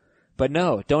them. But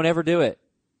no, don't ever do it.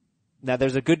 Now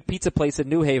there's a good pizza place in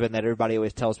New Haven that everybody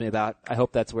always tells me about. I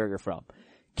hope that's where you're from.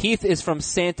 Keith is from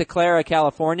Santa Clara,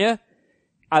 California.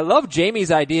 I love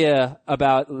Jamie's idea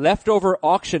about leftover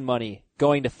auction money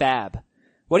going to Fab.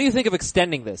 What do you think of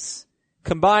extending this?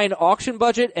 Combine auction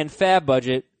budget and Fab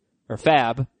budget, or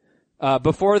Fab,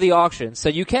 before the auction. So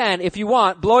you can, if you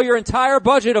want, blow your entire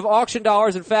budget of auction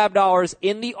dollars and Fab dollars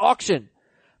in the auction.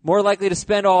 More likely to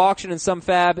spend all auction and some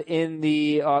Fab in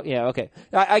the, okay.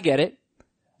 I get it.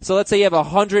 So let's say you have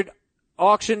 100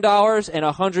 auction dollars and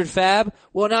 100 Fab.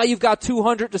 Well, now you've got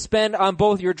 200 to spend on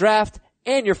both your draft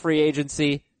and your free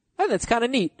agency. And that's kind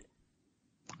of neat.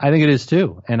 I think it is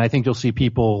too. And I think you'll see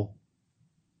people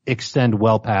extend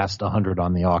well past 100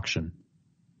 on the auction.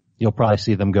 You'll probably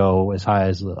see them go as high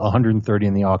as 130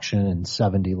 in the auction and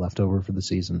 70 left over for the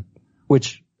season,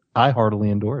 which I heartily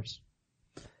endorse.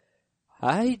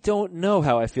 I don't know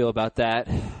how I feel about that.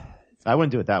 I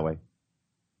wouldn't do it that way.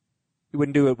 You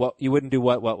wouldn't do it you wouldn't do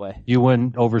what way? You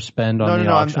wouldn't overspend on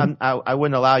the auction? I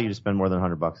wouldn't allow you to spend more than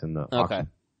 $100 in the auction.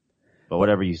 But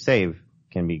whatever you save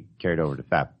can be carried over to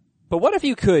Fab. But what if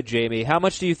you could, Jamie? How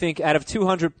much do you think out of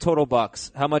 200 total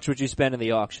bucks, how much would you spend in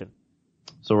the auction?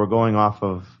 So we're going off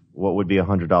of what would be a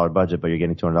 $100 budget, but you're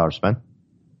getting $200 spent?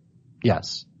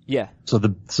 Yes. Yeah. So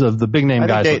the big name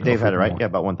guys. Dave had it right. Yeah,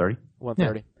 about 130.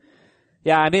 130.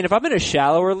 Yeah, I mean, if I'm in a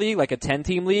shallower league, like a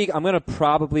 10-team league, I'm gonna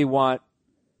probably want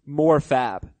more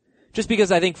Fab. Just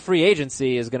because I think free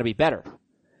agency is gonna be better.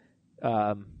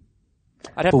 But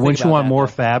wouldn't you want more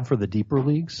Fab for the deeper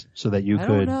leagues so that you could?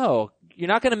 I don't know. You're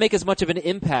not gonna make as much of an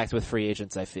impact with free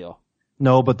agents, I feel.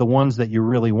 No, but the ones that you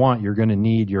really want, you're gonna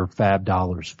need your Fab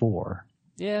dollars for.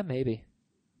 Yeah, maybe.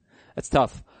 That's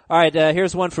tough. Alright,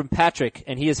 here's one from Patrick,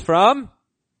 and he is from?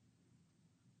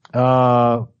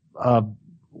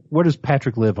 where does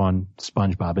Patrick live on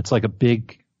SpongeBob? It's like a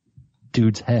big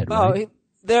dude's head, right?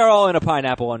 They're all in a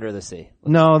pineapple under the sea.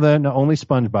 No, only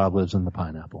SpongeBob lives in the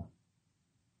pineapple.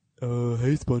 Hey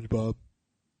SpongeBob.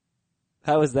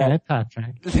 How was that? Hey,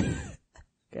 Patrick.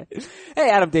 Okay. Hey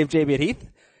Adam, Dave, Jamie, and Heath.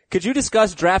 Could you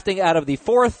discuss drafting out of the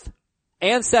 4th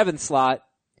and 7th slot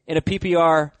in a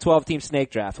PPR 12-team snake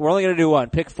draft? We're only going to do one.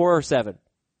 Pick 4 or 7.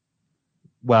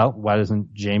 Well, why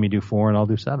doesn't Jamie do 4 and I'll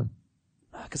do 7?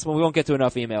 Because we won't get to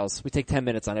enough emails. We take 10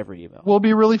 minutes on every email. We'll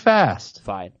be really fast.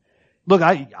 Fine. Look,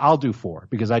 I'll do 4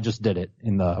 because I just did it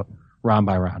in the round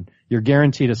by round. You're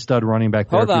guaranteed a stud running back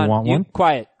there Hold if on. you want one.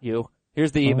 Quiet, you.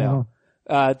 Here's the email.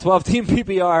 12-team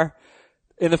PPR.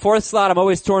 In the 4th slot, I'm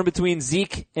always torn between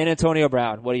Zeke and Antonio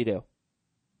Brown. What do you do?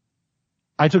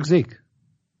 I took Zeke.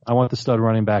 I want the stud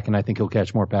running back, and I think he'll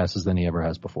catch more passes than he ever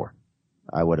has before.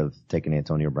 I would have taken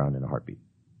Antonio Brown in a heartbeat.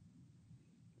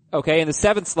 Okay, in the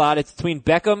 7th slot, it's between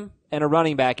Beckham and a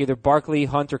running back, either Barkley,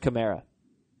 Hunt, or Kamara.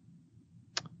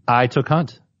 I took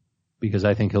Hunt because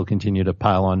I think he'll continue to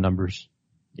pile on numbers.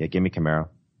 Yeah, give me Camaro.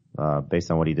 Based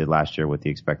on what he did last year with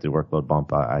the expected workload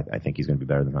bump, I think he's going to be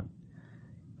better than Hunt.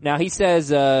 Now he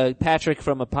says, Patrick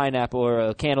from a pineapple or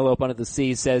a cantaloupe under the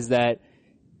sea says that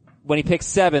when he picks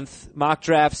 7th, mock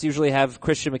drafts usually have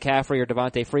Christian McCaffrey or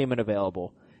Devontae Freeman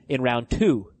available in round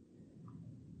 2.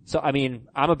 So, I mean,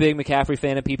 I'm a big McCaffrey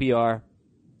fan in PPR.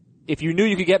 If you knew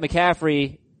you could get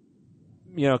McCaffrey,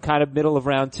 kind of middle of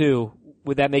round 2,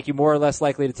 would that make you more or less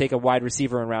likely to take a wide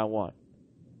receiver in round 1?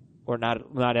 Or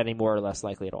not any more or less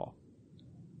likely at all?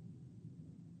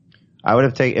 If I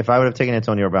would have taken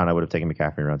Antonio Brown, I would have taken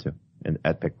McCaffrey in round 2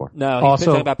 at pick 4. No, he's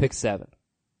talking about pick 7.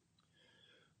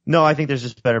 No, I think there's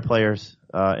just better players,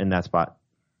 in that spot.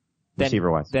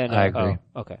 Receiver wise. I agree.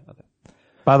 Okay.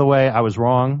 By the way, I was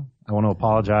wrong. I want to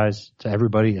apologize to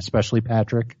everybody, especially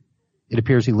Patrick. It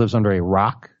appears he lives under a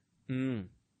rock. And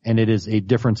it is a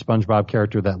different SpongeBob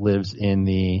character that lives in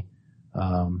the,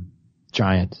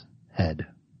 giant head.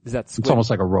 Is that It's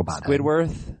almost like a robot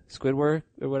Squidward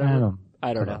or whatever?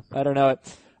 I don't know. I don't know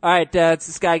it. All right,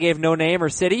 this guy gave no name or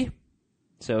city.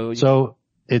 So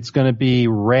it's going to be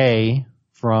Ray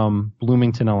from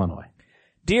Bloomington, Illinois.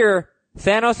 Dear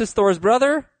Thanos is Thor's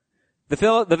brother, the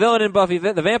villain in Buffy,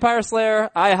 the Vampire Slayer,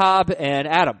 IHOB, and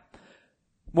Adam.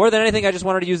 More than anything, I just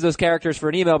wanted to use those characters for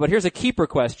an email, but here's a keeper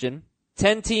question.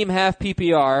 10-team half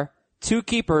PPR, 2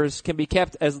 keepers can be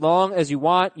kept as long as you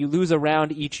want. You lose a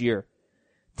round each year.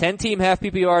 10-team half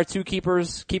PPR, 2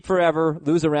 keepers, keep forever,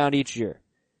 lose a round each year.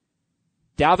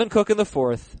 Dalvin Cook in the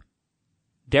 4th,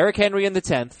 Derrick Henry in the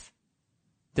 10th,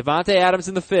 Devontae Adams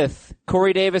in the 5th,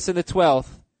 Corey Davis in the 12th,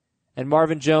 and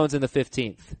Marvin Jones in the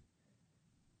 15th.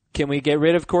 Can we get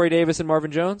rid of Corey Davis and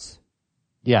Marvin Jones?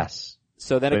 Yes.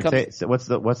 So then it comes. So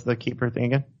what's the keeper thing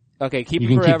again? Okay, keep you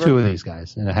him can forever. keep 2 of these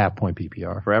guys in a half-point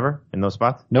PPR. Forever? In those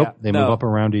spots? Nope. Yeah. They move up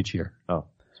around each year. Oh.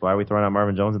 So why are we throwing out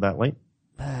Marvin Jones at that late?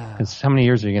 Because how many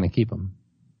years are you going to keep him?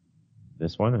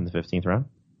 This one in the 15th round?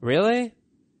 Really?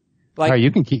 All right,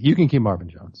 you can keep Marvin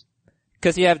Jones.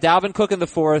 Because you have Dalvin Cook in the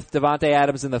 4th, Devontae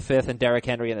Adams in the 5th, and Derrick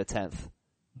Henry in the 10th.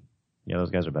 Yeah, those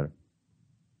guys are better.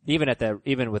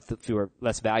 Even with the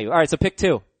less value. All right, so pick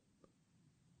 2.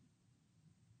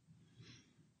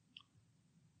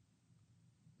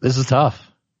 This is tough.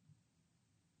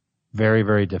 Very,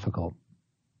 very difficult.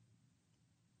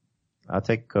 I'll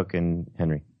take Cook and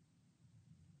Henry.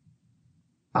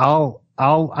 I'm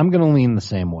going to lean the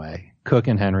same way. Cook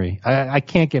and Henry. I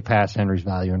can't get past Henry's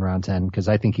value in round 10 because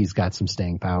I think he's got some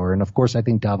staying power. And of course, I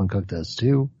think Dalvin Cook does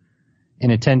too.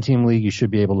 In a 10-team league, you should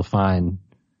be able to find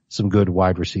some good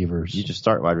wide receivers. You just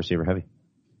start wide receiver heavy.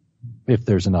 If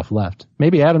there's enough left.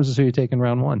 Maybe Adams is who you take in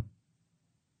round 1.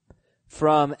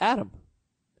 From Adam.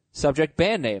 Subject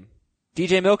band name.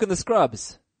 DJ Milk and the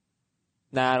Scrubs.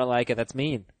 Nah, I don't like it. That's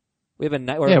mean. We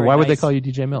have why would they call you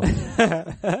DJ Milk?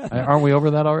 Aren't we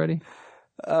over that already?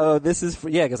 Oh, this is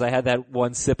because I had that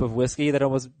one sip of whiskey that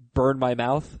almost burned my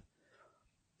mouth.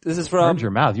 This is from... Burned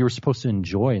your mouth. You were supposed to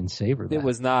enjoy and savor that. It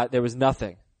was not. There was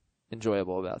nothing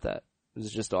enjoyable about that. It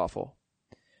was just awful.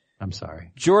 I'm sorry.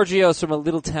 Georgios from a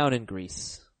little town in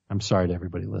Greece. I'm sorry to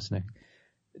everybody listening.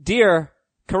 Dear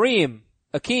Kareem,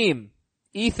 Akeem,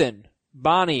 Ethan,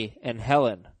 Bonnie, and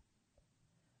Helen.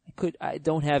 I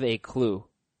don't have a clue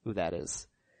who that is.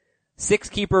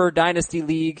 6-keeper dynasty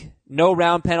league, no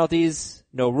round penalties,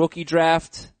 no rookie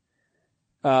draft,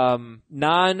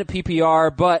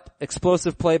 non-PPR, but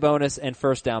explosive play bonus and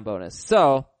first down bonus.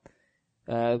 So,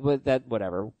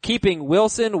 whatever. Keeping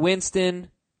Wilson, Winston,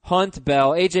 Hunt,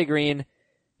 Bell, AJ Green.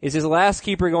 Is his last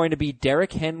keeper going to be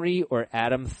Derrick Henry or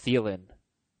Adam Thielen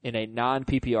in a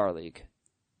non-PPR league?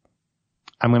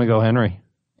 I'm going to go Henry.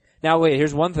 Now wait,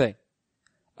 here's one thing.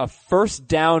 a first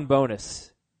down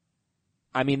bonus.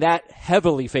 I mean, that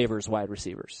heavily favors wide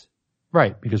receivers.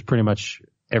 Right, because pretty much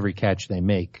every catch they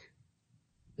make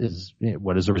is,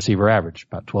 what is a receiver average?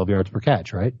 About 12 yards per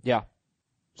catch, right? Yeah.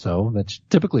 So that's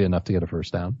typically enough to get a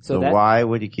first down. So why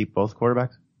would you keep both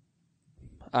quarterbacks?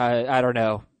 I don't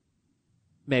know.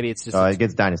 Maybe it's just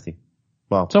against Dynasty.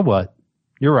 Well, so what?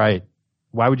 You're right.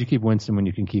 Why would you keep Winston when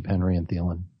you can keep Henry and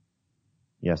Thielen?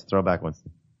 Yes, throw back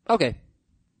Winston. Okay.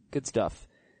 Good stuff.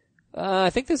 I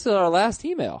think this is our last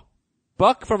email.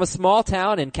 Buck from a small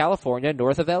town in California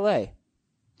north of LA.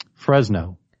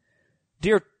 Fresno.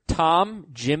 Dear Tom,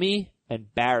 Jimmy,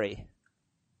 and Barry.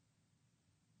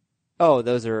 Oh,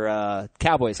 those are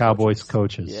Cowboys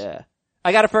coaches. Yeah.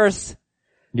 I got it first.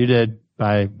 You did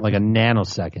by like a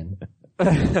nanosecond.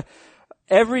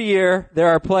 Every year there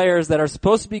are players that are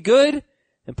supposed to be good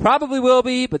and probably will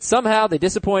be, but somehow they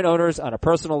disappoint owners on a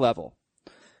personal level.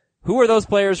 Who are those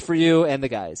players for you and the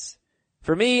guys?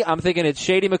 For me, I'm thinking it's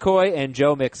Shady McCoy and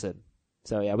Joe Mixon.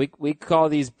 So yeah, we call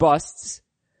these busts.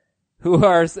 Who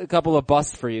are a couple of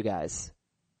busts for you guys?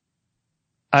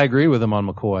 I agree with him on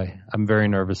McCoy. I'm very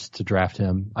nervous to draft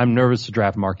him. I'm nervous to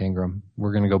draft Mark Ingram.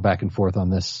 We're going to go back and forth on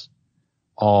this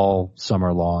all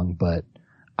summer long, but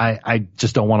I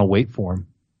just don't want to wait for him.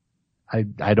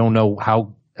 I don't know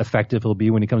how effective he'll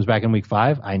be when he comes back in week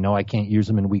 5. I know I can't use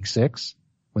him in week 6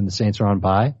 when the Saints are on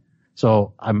bye.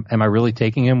 So am I really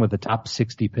taking him with a top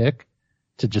 60 pick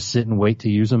to just sit and wait to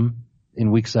use him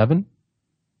in week 7?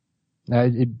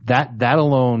 That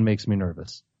alone makes me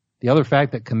nervous. The other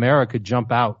fact that Kamara could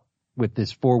jump out with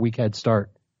this 4-week head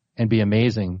start and be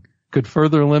amazing could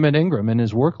further limit Ingram in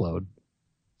his workload.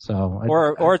 So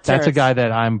or that's a guy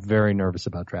that I'm very nervous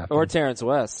about drafting. Or Terrence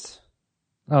West.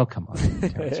 Oh, come on.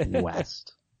 Terrence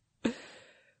West.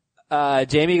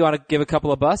 Jamie, you want to give a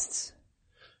couple of busts?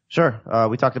 Sure.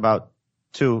 We talked about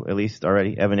 2 at least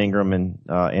already, Evan Ingram and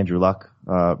Andrew Luck.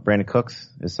 Brandon Cooks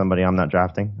is somebody I'm not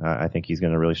drafting. I think he's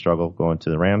going to really struggle going to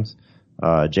the Rams.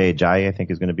 Jay Ajayi, I think,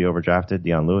 is going to be overdrafted.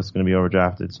 Deion Lewis is going to be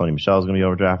overdrafted. Sony Michel is going to be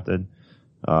overdrafted.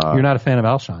 You're not a fan of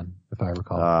Alshon, if I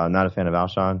recall. Not a fan of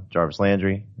Alshon. Jarvis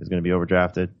Landry is going to be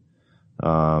overdrafted.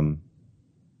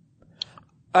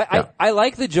 I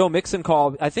like the Joe Mixon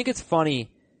call. I think it's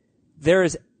funny.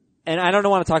 And I don't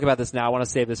want to talk about this now. I want to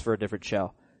save this for a different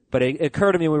show. But it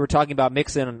occurred to me when we were talking about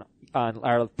Mixon on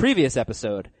our previous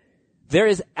episode. There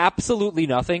is absolutely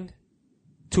nothing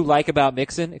to like about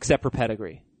Mixon except for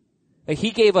pedigree. Like,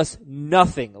 he gave us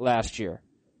nothing last year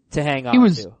to hang on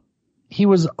to. He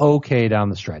was okay down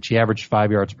the stretch. He averaged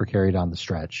 5 yards per carry down the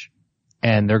stretch.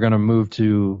 And they're going to move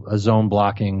to a zone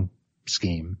blocking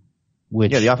scheme.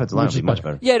 Which, the offensive line will be much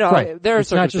better. Yeah, no, right.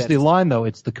 It's not just the line, though.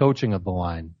 It's the coaching of the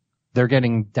line. They're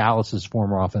getting Dallas's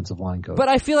former offensive line coach. But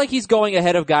I feel like he's going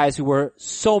ahead of guys who were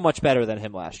so much better than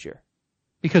him last year.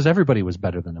 Because everybody was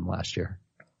better than him last year.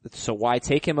 So why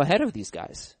take him ahead of these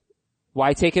guys?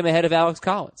 Why take him ahead of Alex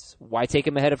Collins? Why take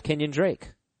him ahead of Kenyon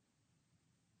Drake?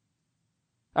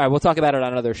 All right, we'll talk about it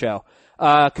on another show.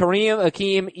 Kareem,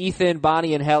 Akeem, Ethan,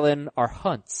 Bonnie, and Helen are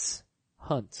Hunts.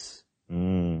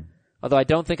 Although I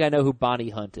don't think I know who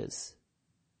Bonnie Hunt is.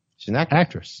 She's an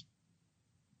actress.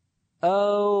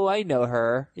 Oh, I know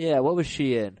her. Yeah, what was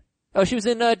she in? Oh, she was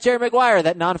in Jerry Maguire,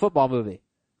 that non-football movie.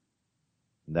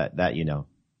 That you know.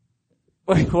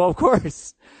 Well, of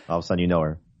course. All of a sudden you know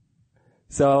her.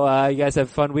 So, you guys have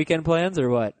fun weekend plans or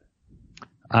what?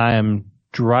 I am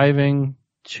driving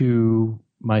to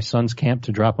my son's camp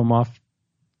to drop him off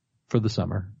for the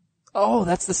summer. Oh,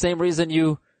 that's the same reason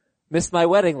you missed my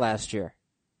wedding last year.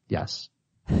 Yes.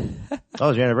 Oh,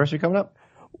 is your anniversary coming up?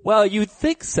 Well, you'd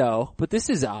think so, but this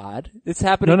is odd. It's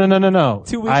happening. No.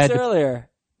 2 weeks earlier.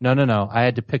 No. I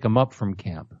had to pick him up from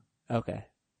camp. Okay.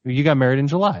 You got married in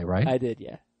July, right? I did,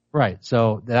 yeah. Right.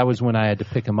 So that was when I had to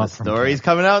pick him up from camp. Story's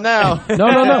coming out now. No.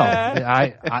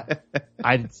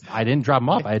 I didn't drop him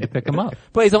off. I had to pick him up.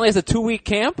 But he's only has a 2-week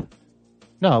camp?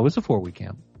 No, it was a 4-week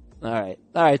camp. All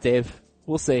right, Dave.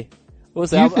 We'll see. Do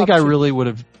you think I really would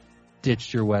have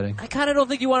ditched your wedding? I kind of don't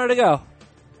think you wanted to go.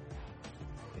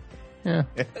 Yeah.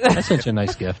 I sent you a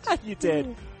nice gift. You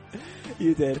did.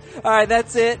 All right,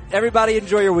 that's it. Everybody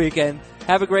enjoy your weekend.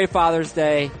 Have a great Father's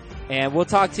Day. And we'll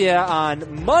talk to you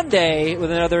on Monday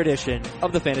with another edition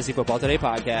of the Fantasy Football Today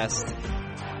podcast.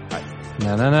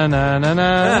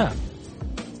 Na.